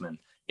upperclassman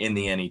in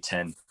the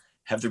NE10.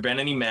 Have there been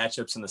any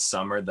matchups in the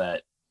summer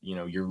that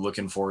you're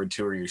looking forward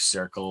to or you're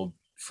circled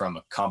from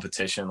a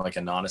competition like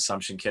a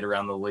non-Assumption kid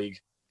around the league?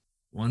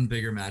 One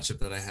bigger matchup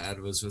that I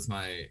had was with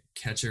my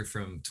catcher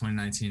from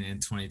 2019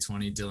 and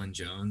 2020, Dylan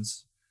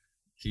Jones.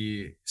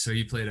 He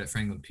played at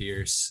Franklin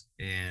Pierce,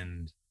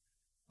 and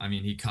I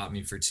mean he caught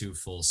me for 2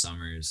 full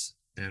summers.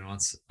 And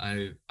once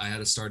I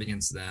had a start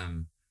against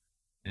them,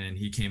 and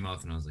he came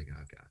up, and I was like,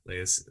 oh god, like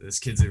this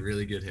kid's a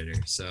really good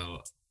hitter.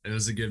 So it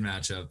was a good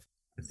matchup.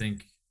 I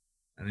think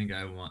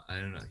I won. I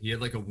don't know. He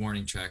had like a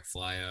warning track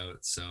fly out,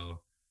 so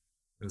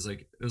it was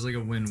like a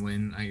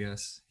win-win, I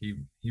guess. He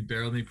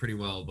barreled me pretty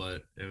well,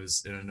 but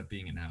it ended up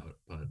being an out.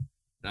 But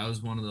that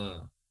was one of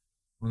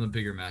the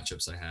bigger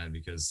matchups I had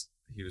because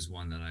he was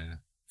one that I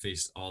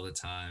faced all the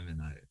time, and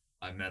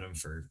I met him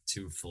for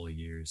 2 full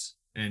years,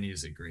 and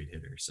he's a great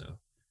hitter. So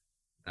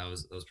that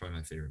was probably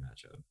my favorite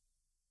matchup.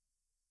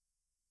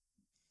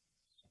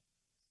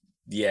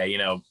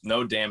 Yeah,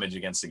 no damage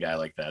against a guy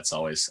like that's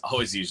always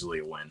usually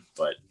a win.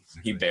 But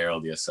he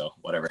barreled you, so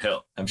whatever.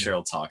 I'm sure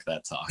he'll talk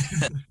that talk.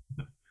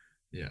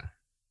 Yeah.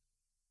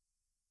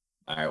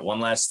 All right. One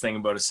last thing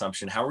about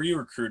Assumption. How were you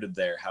recruited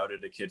there? How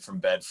did a kid from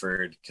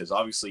Bedford, because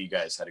obviously you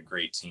guys had a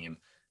great team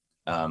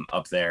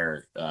up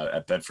there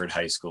at Bedford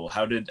High School.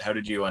 How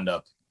did you end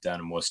up down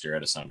in Worcester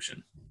at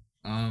Assumption?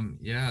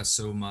 Yeah.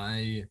 So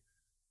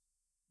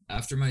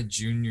after my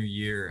junior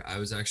year, I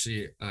was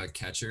actually a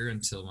catcher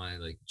until my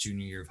like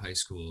junior year of high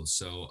school.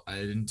 So I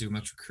didn't do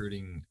much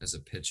recruiting as a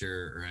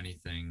pitcher or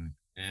anything.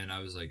 And I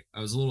was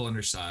a little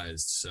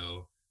undersized.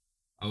 So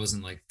I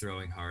wasn't like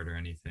throwing hard or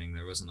anything.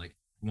 There wasn't like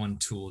one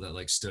tool that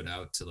like stood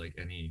out to like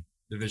any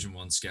Division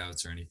I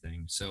scouts or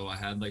anything. So I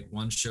had like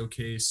one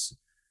showcase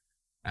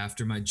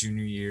after my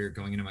junior year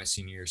going into my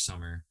senior year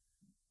summer,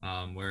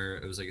 where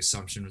it was like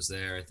Assumption was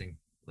there. I think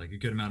like a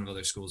good amount of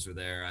other schools were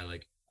there.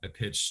 I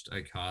pitched,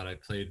 I caught, I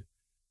played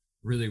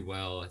really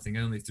well. I think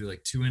I only threw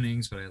like 2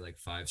 innings, but I had like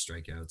 5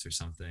 strikeouts or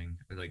something.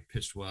 I like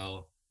pitched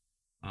well.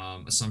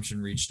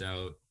 Assumption reached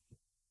out,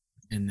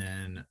 and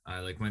then I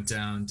like went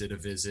down, did a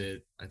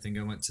visit. I think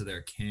I went to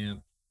their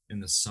camp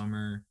in the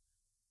summer,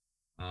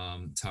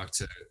 talked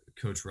to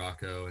Coach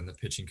Rocco and the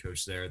pitching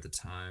coach there at the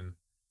time.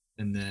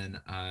 And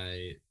then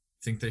I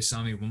think they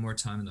saw me one more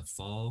time in the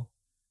fall.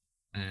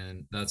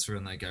 And that's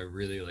when like I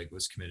really like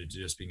was committed to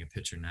just being a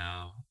pitcher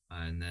now.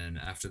 And then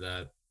after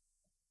that,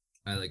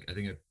 I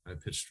think I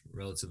pitched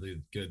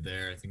relatively good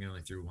there. I think I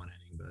only threw 1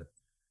 inning, but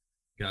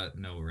got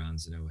no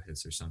runs, no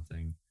hits or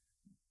something.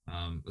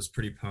 Was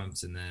pretty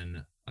pumped. And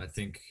then I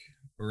think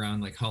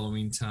around like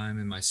Halloween time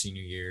in my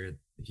senior year,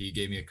 he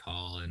gave me a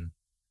call and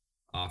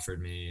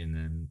offered me, and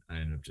then I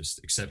ended up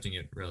just accepting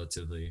it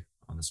relatively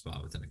on the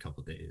spot within a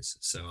couple of days.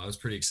 So I was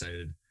pretty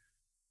excited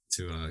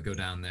to go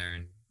down there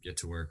and get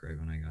to work right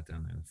when I got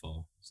down there in the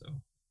fall. So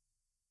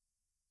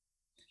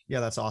Yeah,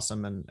 that's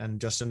awesome.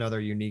 And just another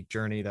unique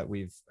journey that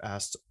we've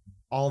asked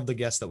all of the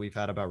guests that we've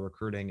had about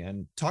recruiting.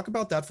 And talk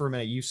about that for a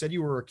minute. You said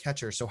you were a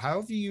catcher. So how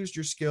have you used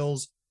your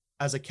skills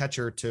as a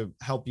catcher to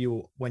help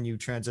you when you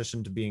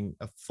transition to being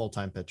a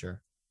full-time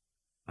pitcher?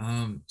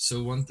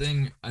 So one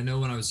thing I know,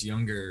 when I was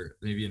younger,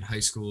 maybe in high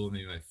school,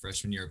 maybe my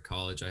freshman year of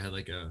college, I had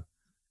like a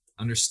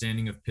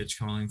understanding of pitch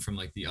calling from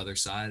like the other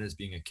side as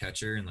being a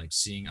catcher, and like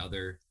seeing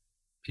other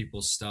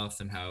people's stuff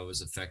and how it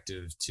was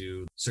effective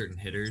to certain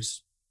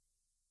hitters.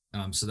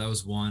 So that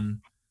was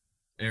one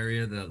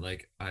area that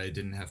like I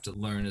didn't have to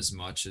learn as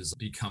much as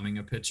becoming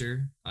a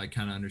pitcher. I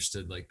kind of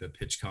understood like the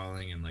pitch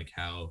calling and like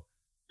how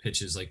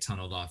pitches like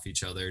tunneled off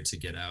each other to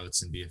get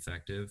outs and be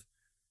effective.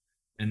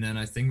 And then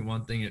I think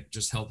one thing, it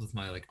just helped with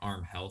my like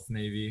arm health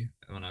maybe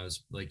when I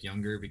was like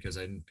younger, because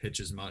I didn't pitch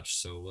as much,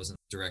 so it wasn't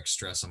direct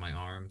stress on my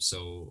arm,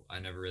 so I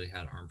never really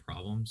had arm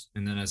problems.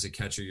 And then as a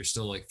catcher, you're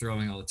still like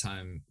throwing all the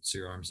time, so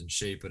your arm's in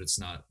shape, but it's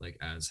not like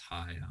as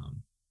high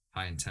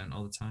intent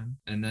all the time.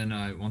 And then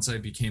once I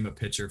became a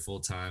pitcher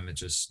full time, it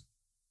just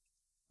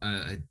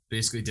I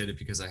basically did it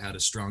because I had a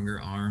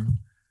stronger arm,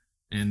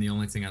 and the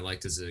only thing I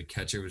liked as a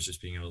catcher was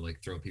just being able to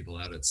like throw people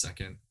out at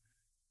second,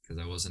 because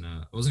I wasn't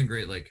a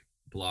great like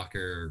blocker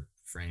or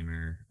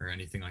framer or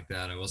anything like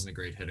that. I wasn't a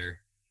great hitter.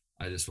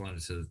 I just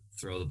wanted to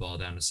throw the ball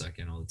down to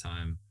second all the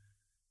time.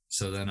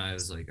 So then I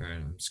was like, all right,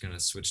 I'm just gonna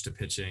switch to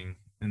pitching.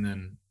 And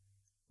then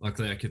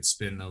luckily I could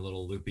spin a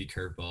little loopy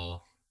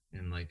curveball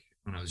in like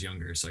when I was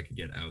younger, so I could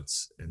get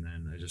outs. And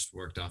then I just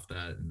worked off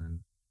that, and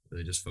then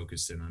really just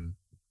focused in on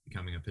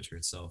becoming a pitcher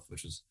itself,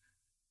 which was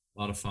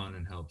a lot of fun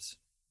and helped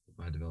with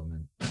my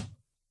development.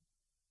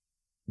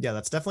 Yeah,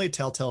 that's definitely a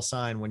telltale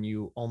sign when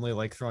you only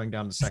like throwing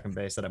down to second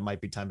base that it might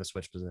be time to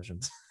switch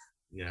positions.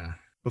 Yeah.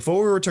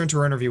 Before we return to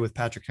our interview with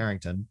Patrick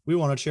Harrington, we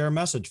want to share a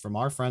message from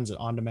our friends at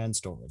On Demand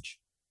Storage.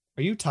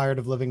 Are you tired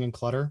of living in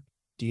clutter?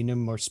 Do you need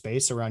more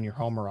space around your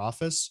home or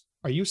office?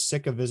 Are you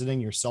sick of visiting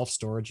your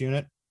self-storage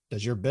unit?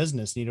 Does your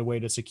business need a way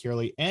to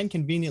securely and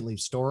conveniently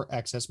store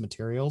excess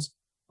materials?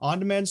 On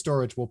Demand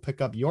Storage will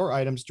pick up your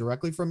items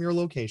directly from your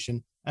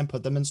location and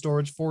put them in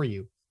storage for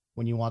you.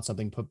 When you want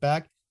something put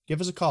back,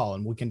 give us a call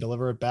and we can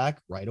deliver it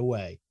back right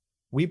away.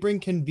 We bring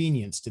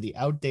convenience to the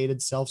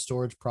outdated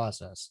self-storage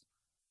process.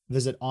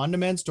 Visit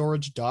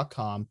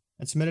ondemandstorage.com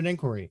and submit an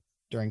inquiry.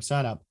 During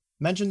sign-up,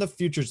 mention the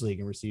Futures League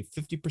and receive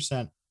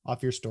 50%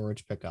 off your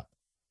storage pickup.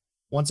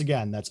 Once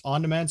again, that's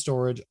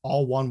ondemandstorage,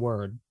 all one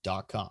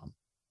word.com.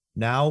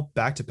 Now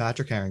back to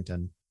Patrick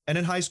Harrington. And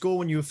in high school,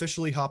 when you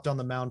officially hopped on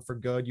the mound for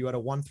good, you had a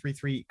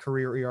 1.33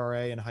 career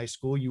ERA in high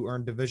school. You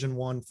earned Division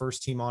I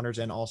first team honors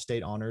and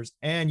all-state honors,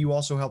 and you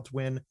also helped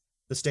win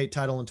the state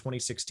title in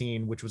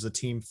 2016, which was a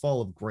team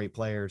full of great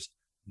players.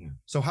 Yeah.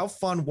 So how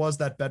fun was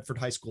that Bedford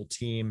High School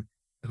team,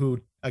 who,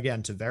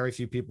 again, to very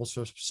few people's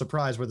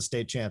surprise, were the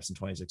state champs in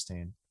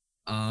 2016?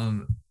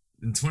 In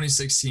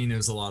 2016, it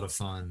was a lot of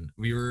fun.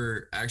 We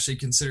were actually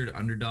considered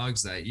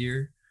underdogs that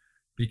year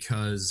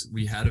because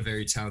we had a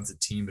very talented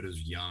team, but it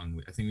was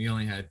young. I think we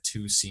only had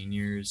 2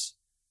 seniors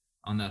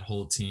on that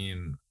whole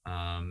team.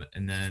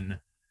 And then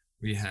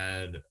we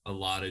had a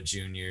lot of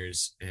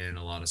juniors and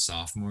a lot of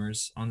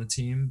sophomores on the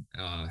team,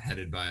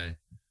 headed by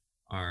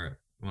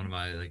one of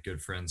my like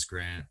good friends,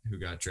 Grant, who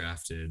got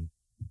drafted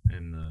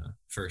in the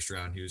first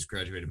round. He was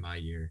graduated my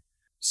year.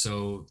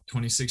 So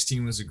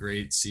 2016 was a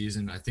great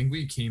season. I think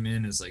we came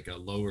in as like a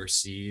lower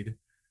seed,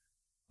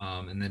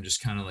 and then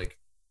just kind of like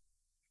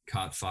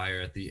caught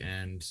fire at the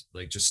end,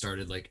 like just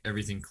started like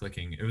everything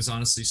clicking. It was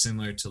honestly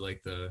similar to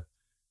like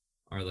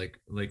our like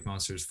Lake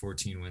Monsters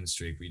 14 win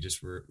streak. We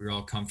were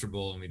all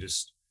comfortable, and we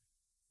just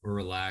were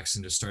relaxed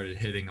and just started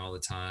hitting all the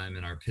time.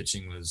 And our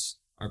pitching was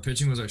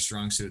our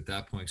strong suit at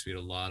that point, because we had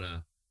a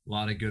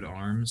lot of good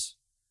arms.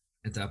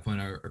 At that point,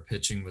 our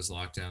pitching was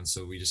locked down,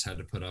 so we just had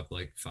to put up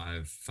like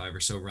five or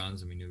so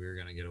runs, and we knew we were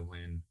going to get a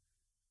win.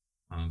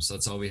 So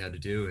that's all we had to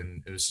do,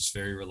 and it was just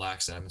very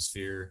relaxed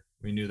atmosphere.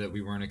 We knew that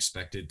we weren't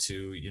expected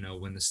to,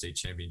 win the state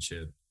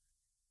championship,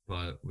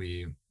 but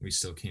we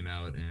still came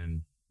out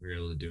and we were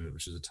able to do it,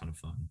 which was a ton of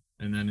fun.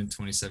 And then in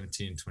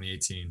 2017,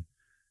 2018,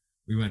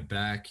 we went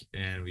back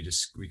and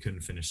we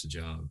couldn't finish the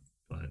job,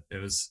 but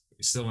we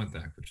still went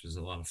back, which was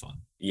a lot of fun.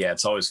 Yeah,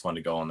 it's always fun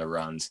to go on the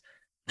runs.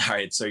 All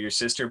right, so your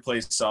sister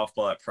plays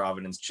softball at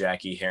Providence,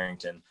 Jackie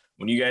Harrington.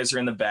 When you guys are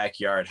in the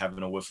backyard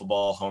having a wiffle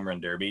ball home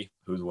run derby,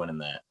 who's winning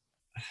that?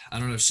 I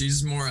don't know.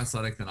 She's more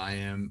athletic than I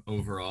am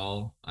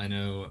overall. I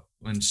know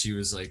when she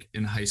was like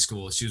in high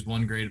school, she was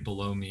 1 grade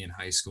below me in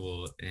high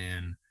school,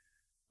 and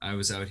I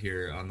was out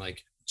here on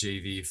like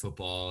JV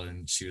football,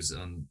 and she was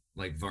on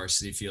like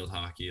varsity field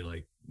hockey,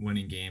 like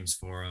winning games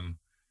for them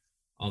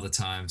all the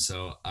time.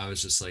 So I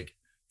was just like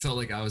felt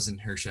like I was in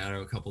her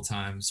shadow a couple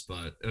times,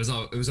 but it was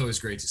always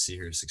great to see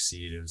her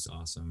succeed. It was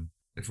awesome.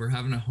 If we're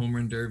having a home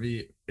run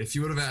derby, if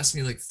you would have asked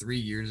me like 3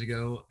 years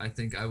ago, I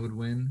think I would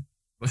win.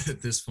 But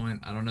at this point,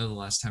 I don't know the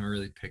last time I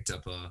really picked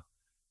up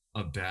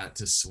a bat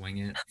to swing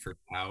it for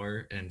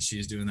power, and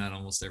she's doing that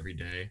almost every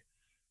day.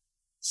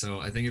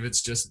 So I think if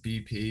it's just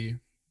BP,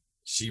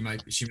 she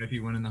might be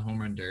winning the home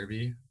run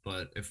derby.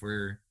 But if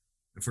we're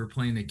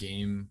playing a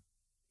game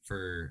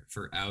for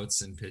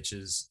outs and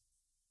pitches,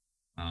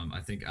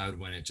 I think I would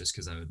win it just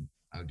because I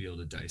would be able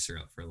to dice her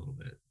up for a little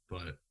bit.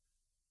 But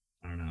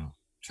I don't know.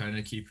 Trying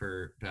to keep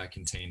her back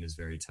contained is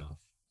very tough.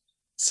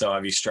 So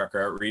have you struck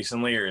her out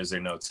recently, or is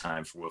there no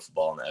time for wiffle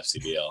ball in the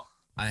FCBL?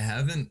 I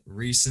haven't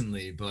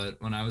recently,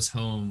 but when I was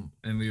home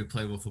and we would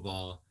play wiffle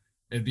ball,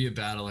 it'd be a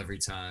battle every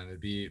time. It'd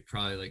be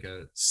probably like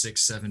a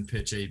 6-7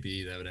 pitch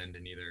AB that would end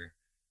in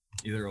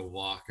either a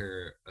walk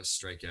or a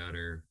strikeout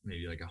or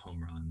maybe like a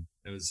home run.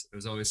 It was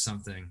always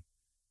something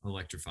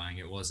electrifying.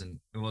 It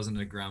wasn't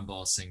a ground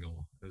ball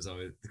single. It was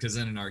always, because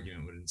then an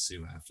argument would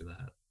ensue after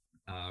that.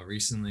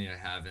 Recently I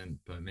haven't,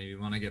 but maybe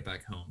when I get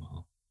back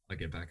home, I'll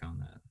get back on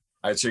that.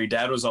 All right, so your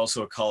dad was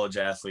also a college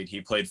athlete.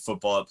 He played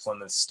football at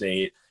Plymouth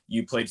State.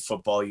 You played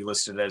football. You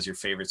listed it as your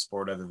favorite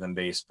sport other than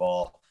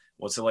baseball.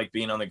 What's it like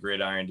being on the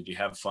gridiron? Did you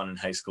have fun in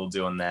high school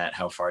doing that?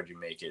 How far did you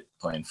make it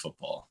playing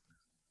football?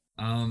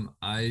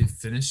 I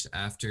finished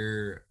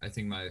after I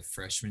think my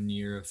freshman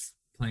year of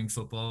playing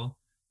football,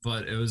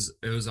 but it was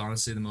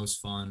honestly the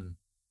most fun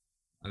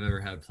I've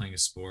ever had playing a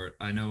sport.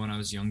 I know when I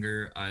was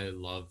younger, I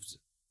loved,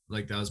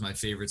 like, that was my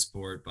favorite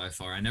sport by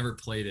far. I never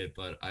played it,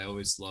 but I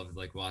always loved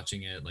like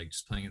watching it, like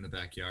just playing in the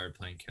backyard,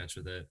 playing catch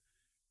with it.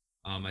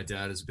 My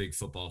dad is a big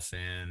football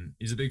fan.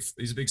 He's a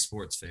big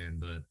sports fan,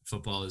 but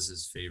football is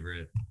his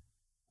favorite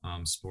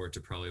sport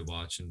to probably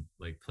watch and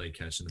like play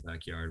catch in the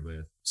backyard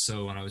with.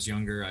 So when I was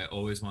younger, I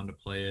always wanted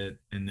to play it,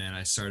 and then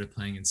I started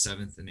playing in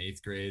 7th and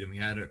 8th grade, and we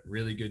had a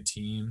really good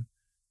team.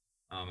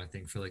 I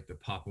think for like the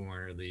Papa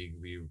Warner League,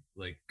 we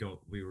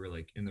were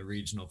like in the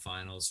regional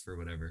finals for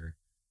whatever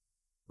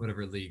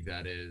league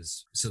that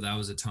is. So that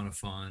was a ton of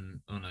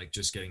fun on like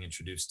just getting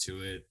introduced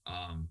to it.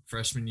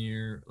 Freshman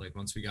year, like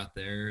once we got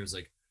there, it was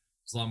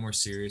a lot more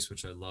serious,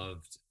 which I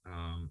loved.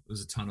 It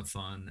was a ton of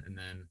fun, and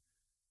then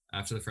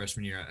after the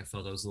freshman year, I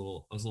felt I was a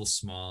little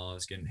small. I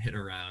was getting hit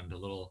around a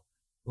little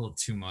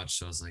too much.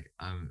 So I was like,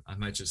 I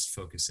might just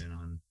focus in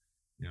on,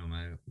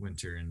 my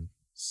winter and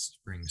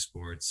spring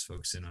sports,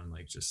 focus in on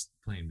like just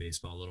playing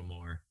baseball a little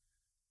more.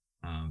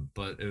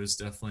 But it was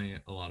definitely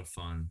a lot of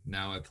fun.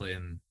 Now I play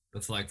in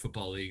the flag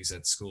football leagues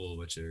at school,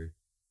 which are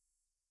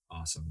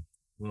awesome.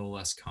 A little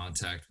less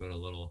contact, but a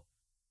little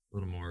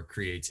more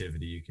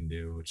creativity you can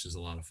do, which is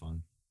a lot of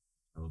fun.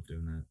 I love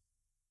doing that.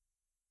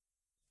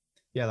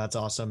 Yeah, that's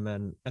awesome.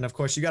 And of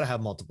course, you got to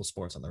have multiple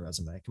sports on the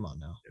resume. Come on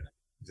now. Yeah,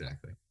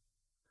 exactly.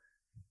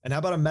 And how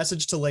about a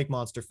message to Lake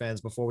Monster fans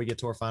before we get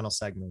to our final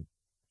segment?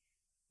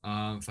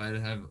 If I had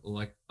to have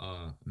like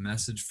a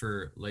message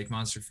for Lake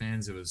Monster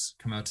fans, it was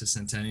come out to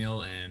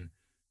Centennial and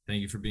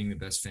thank you for being the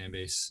best fan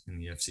base in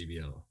the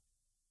FCBL.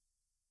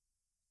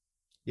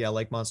 Yeah,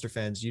 Lake Monster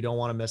fans, you don't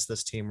want to miss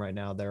this team right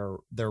now.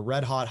 They're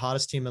red hot,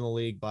 hottest team in the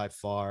league by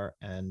far.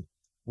 And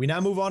we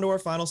now move on to our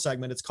final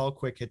segment. It's called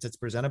Quick Hits. It's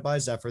presented by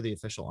Zephyr, the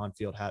official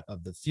on-field hat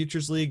of the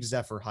Futures League.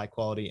 Zephyr, high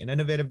quality and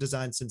innovative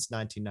design since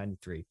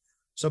 1993.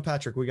 So,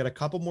 Patrick, we got a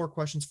couple more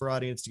questions for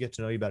audience to get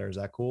to know you better. Is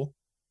that cool?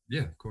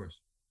 Yeah, of course.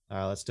 All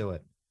right, let's do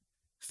it.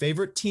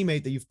 Favorite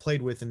teammate that you've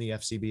played with in the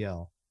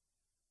FCBL?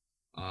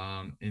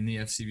 In the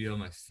FCBL,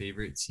 my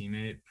favorite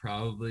teammate,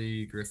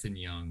 probably Griffin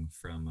Young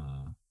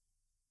from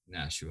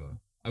Nashua.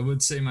 I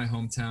would say my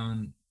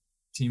hometown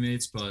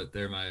teammates, but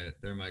they're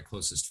my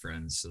closest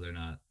friends, so they're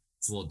not.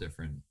 It's a little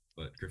different,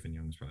 but Griffin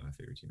Young is probably my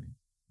favorite teammate.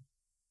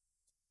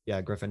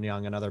 Yeah, Griffin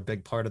Young, another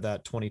big part of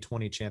that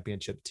 2020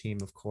 championship team,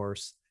 of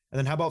course. And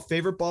then how about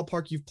favorite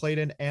ballpark you've played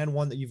in and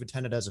one that you've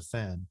attended as a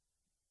fan?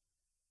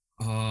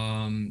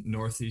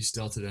 Northeast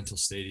Delta Dental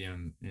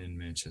Stadium in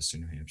Manchester,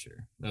 New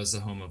Hampshire. That was the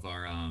home of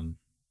our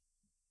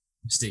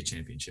state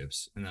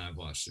championships, and then I've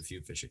watched a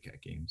few Fisher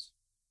Cat games.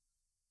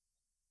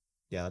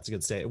 Yeah, that's a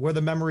good state. Where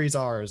the memories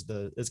are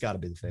it's got to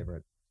be the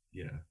favorite.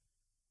 Yeah.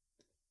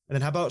 And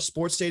then how about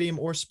sports stadium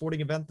or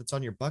sporting event that's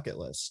on your bucket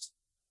list?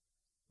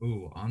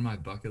 Ooh, on my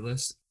bucket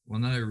list,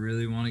 one that I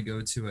really want to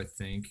go to, I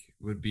think,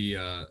 would be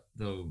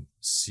the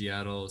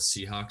Seattle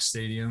Seahawks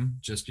Stadium,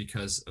 just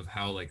because of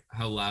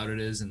how loud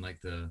it is and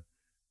like the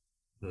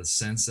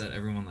sense that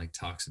everyone like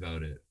talks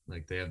about it.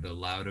 Like they have the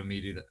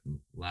loudometer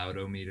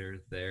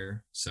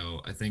there.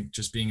 So I think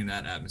just being in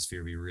that atmosphere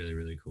would be really,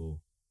 really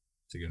cool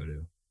to go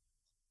to.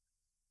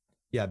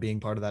 Yeah, being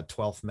part of that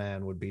 12th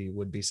man would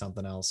be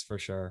something else for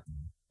sure.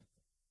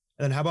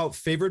 And then how about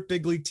favorite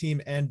big league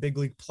team and big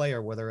league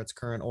player, whether it's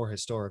current or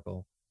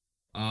historical?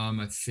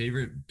 My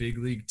favorite big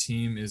league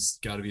team is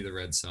got to be the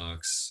Red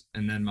Sox,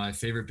 and then my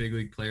favorite big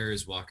league player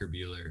is Walker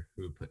Buehler,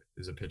 who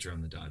is a pitcher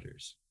on the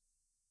Dodgers.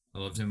 I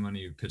loved him when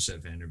he pitched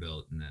at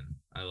Vanderbilt, and then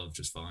I love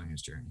just following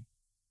his journey.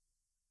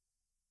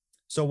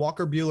 So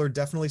Walker Bueller,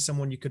 definitely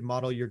someone you could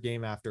model your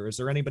game after. Is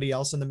there anybody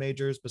else in the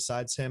majors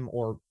besides him,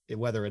 or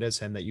whether it is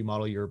him, that you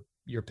model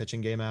your pitching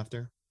game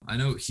after? I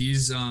know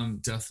he's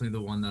definitely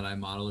the one that I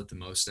model it the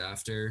most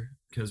after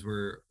because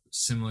we're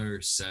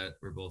similar set.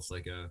 We're both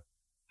like a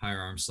higher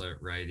arm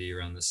slot righty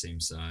around the same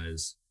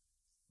size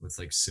with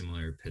like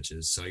similar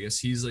pitches. So I guess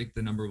he's like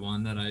the number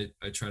one that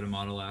I try to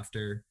model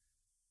after.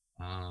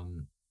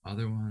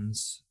 Other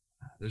ones,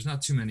 there's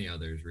not too many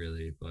others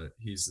really, but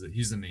he's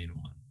the main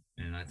one,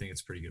 and I think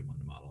it's a pretty good one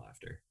to model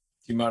after.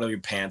 Do you model your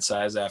pant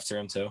size after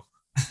him too?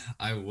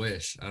 I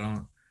wish. I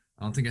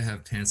don't think I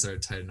have pants that are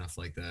tight enough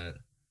like that,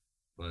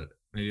 but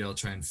maybe I'll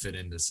try and fit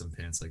into some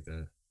pants like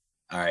that.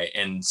 All right.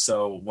 And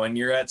so when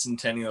you're at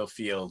Centennial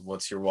Field,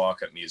 what's your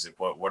walk-up music?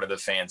 What are the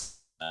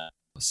fans?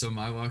 So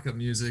my walk-up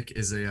music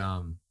is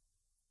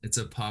it's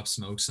a Pop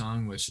Smoke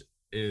song, which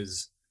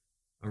is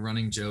a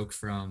running joke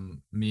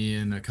from me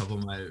and a couple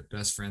of my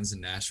best friends in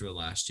Nashville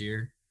last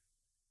year.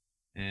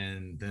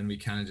 And then we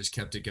kind of just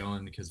kept it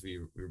going because we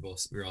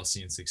were all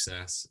seeing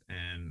success,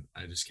 and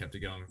I just kept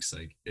it going because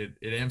like it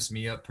amps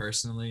me up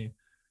personally.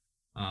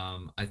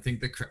 I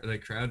think the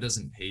crowd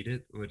doesn't hate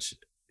it, which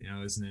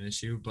isn't an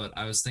issue, but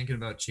I was thinking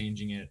about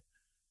changing it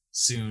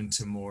soon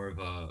to more of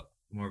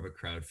a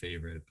crowd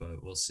favorite,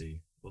 but we'll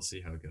see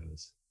how it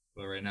goes.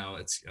 But right now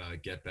it's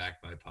Get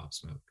Back by Pop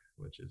Smoke,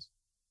 which is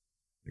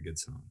a good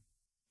song.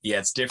 Yeah,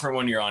 it's different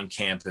when you're on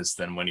campus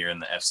than when you're in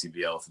the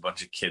FCBL with a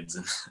bunch of kids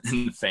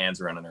and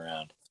fans running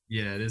around.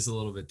 Yeah, it is a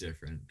little bit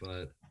different,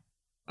 but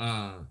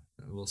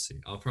we'll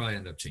see. I'll probably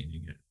end up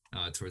changing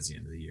it towards the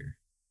end of the year.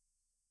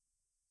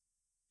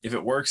 If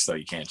it works, though,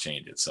 you can't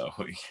change it. So,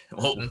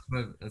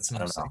 that's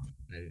what I'm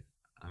saying.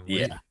 I'm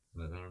waiting,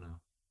 but I don't know.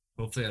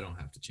 Hopefully, I don't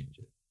have to change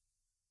it.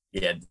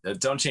 Yeah,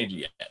 don't change it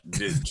yet.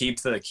 Dude, keep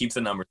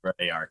the numbers where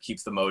they are.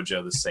 Keep the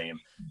mojo the same.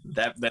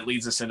 That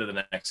leads us into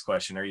the next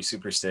question. Are you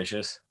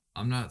superstitious?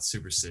 I'm not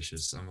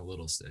superstitious. I'm a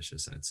little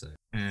stitious, I'd say.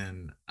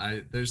 And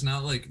there's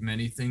not like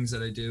many things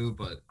that I do,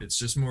 but it's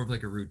just more of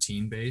like a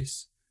routine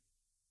base.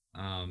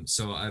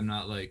 So I'm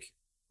not like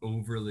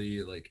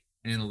overly like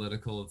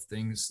analytical of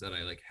things that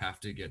I like have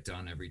to get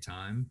done every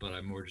time, but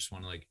I more just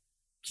want to like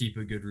keep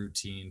a good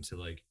routine to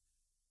like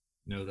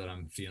know that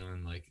I'm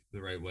feeling like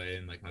the right way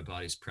and like my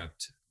body's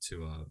prepped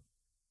to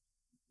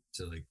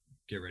like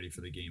get ready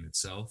for the game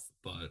itself.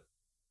 But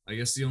I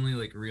guess the only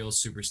like real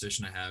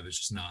superstition I have is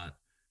just not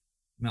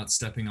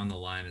stepping on the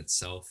line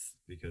itself,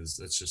 because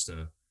that's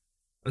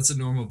a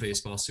normal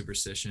baseball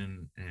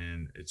superstition,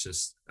 and it's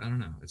just, I don't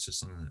know, it's just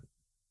something that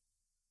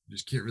you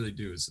just can't really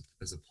do as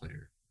a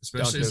player,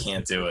 especially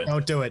can't do it.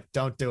 Don't do it.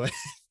 Don't do it.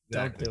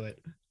 Exactly. Don't do it.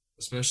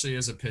 Especially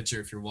as a pitcher,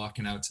 if you're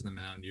walking out to the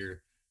mound,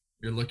 you're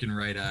looking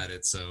right at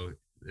it, so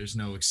there's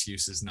no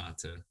excuses not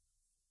to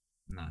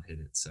not hit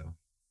it. So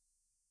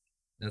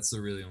that's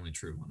the really only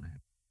true one I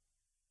have.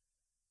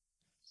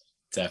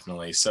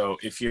 Definitely. So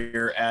if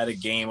you're at a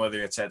game,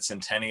 whether it's at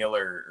Centennial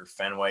or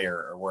Fenway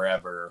or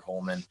wherever, or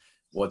Holman,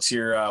 what's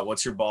your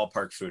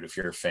ballpark food if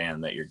you're a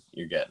fan that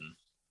you're getting?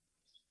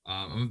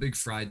 I'm a big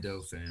fried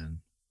dough fan,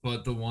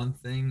 but the one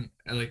thing,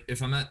 like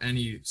if I'm at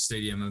any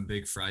stadium, I'm a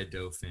big fried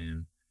dough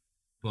fan.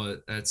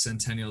 But at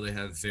Centennial, they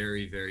have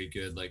very, very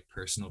good like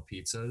personal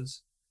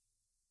pizzas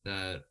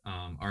that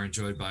are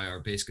enjoyed by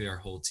basically our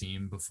whole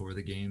team before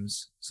the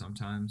games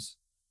sometimes.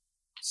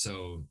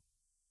 So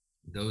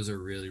those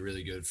are really,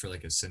 really good for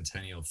like a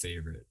Centennial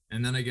favorite.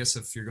 And then I guess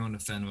if you're going to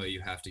Fenway, you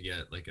have to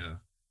get like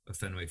a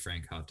Fenway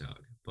Frank hot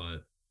dog.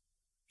 But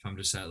if I'm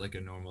just at like a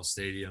normal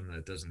stadium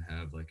that doesn't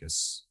have like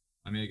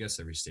I guess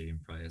every stadium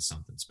probably has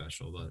something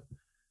special, but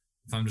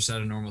if I'm just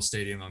at a normal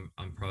stadium,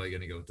 I'm probably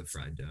going to go with the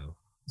fried dough.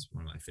 It's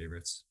one of my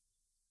favorites.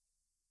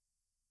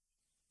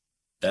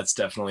 That's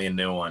definitely a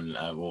new one.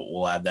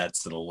 We'll add that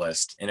to the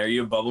list. And are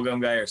you a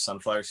bubblegum guy or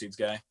sunflower seeds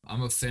guy?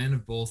 I'm a fan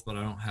of both, but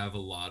I don't have a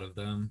lot of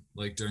them.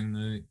 Like during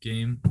the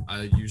game,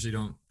 I usually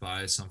don't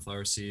buy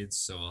sunflower seeds,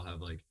 so I'll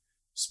have like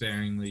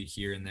sparingly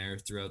here and there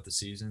throughout the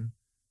season.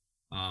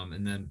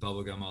 And then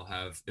bubblegum I'll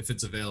have, if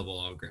it's available,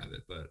 I'll grab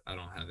it, but I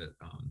don't have it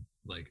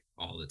like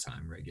all the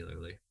time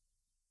regularly.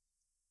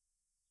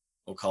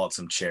 We'll call it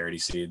some charity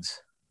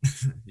seeds.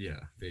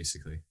 Yeah,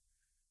 basically.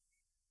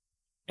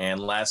 And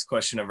last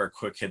question of our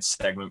quick hits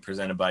segment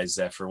presented by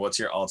Zephyr. What's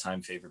your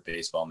all-time favorite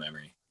baseball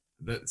memory?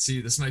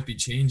 This might be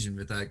changing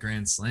with that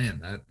Grand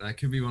Slam. That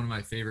could be one of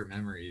my favorite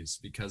memories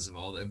because of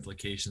all the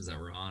implications that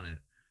were on it.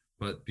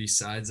 But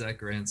besides that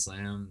Grand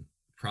Slam,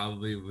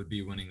 probably would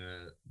be winning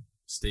a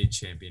state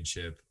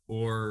championship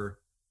or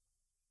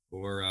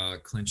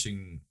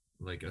clinching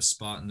like a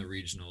spot in the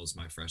regionals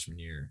my freshman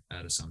year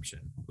at Assumption.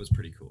 Was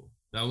pretty cool.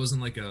 That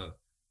wasn't like a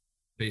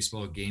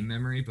baseball game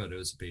memory, but it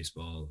was a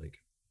baseball like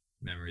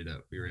memory that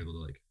we were able to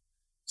like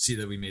see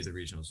that we made the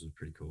regionals. Was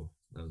pretty cool.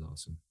 That was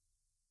awesome.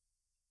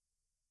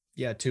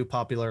 Yeah, two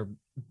popular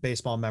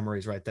baseball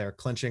memories right there: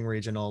 clinching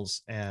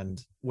regionals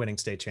and winning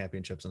state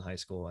championships in high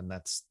school. And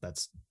that's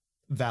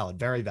valid,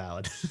 very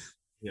valid.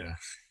 Yeah.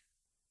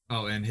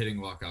 Oh, and hitting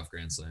walk-off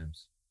grand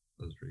slams.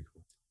 That was pretty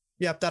cool.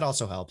 Yep, that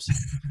also helps.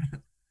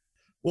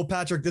 Well,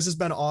 Patrick, this has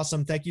been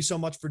awesome. Thank you so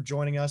much for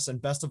joining us,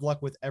 and best of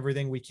luck with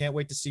everything. We can't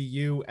wait to see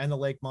you and the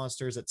Lake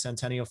Monsters at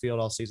Centennial Field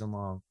all season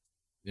long.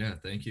 Yeah,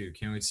 thank you.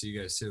 Can't wait to see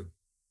you guys too.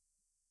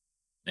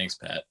 Thanks,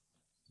 Pat.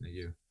 Thank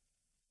you.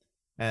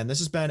 And this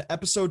has been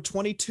episode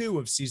 22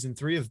 of season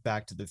 3 of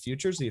Back to the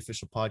Futures, the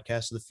official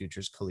podcast of the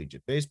Futures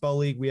Collegiate Baseball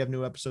League. We have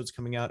new episodes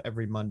coming out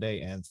every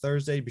Monday and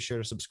Thursday. Be sure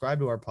to subscribe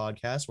to our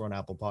podcast. We're on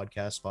Apple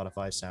Podcasts,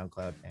 Spotify,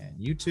 SoundCloud, and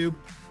YouTube.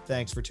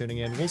 Thanks for tuning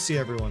in. We'll see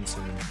everyone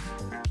soon.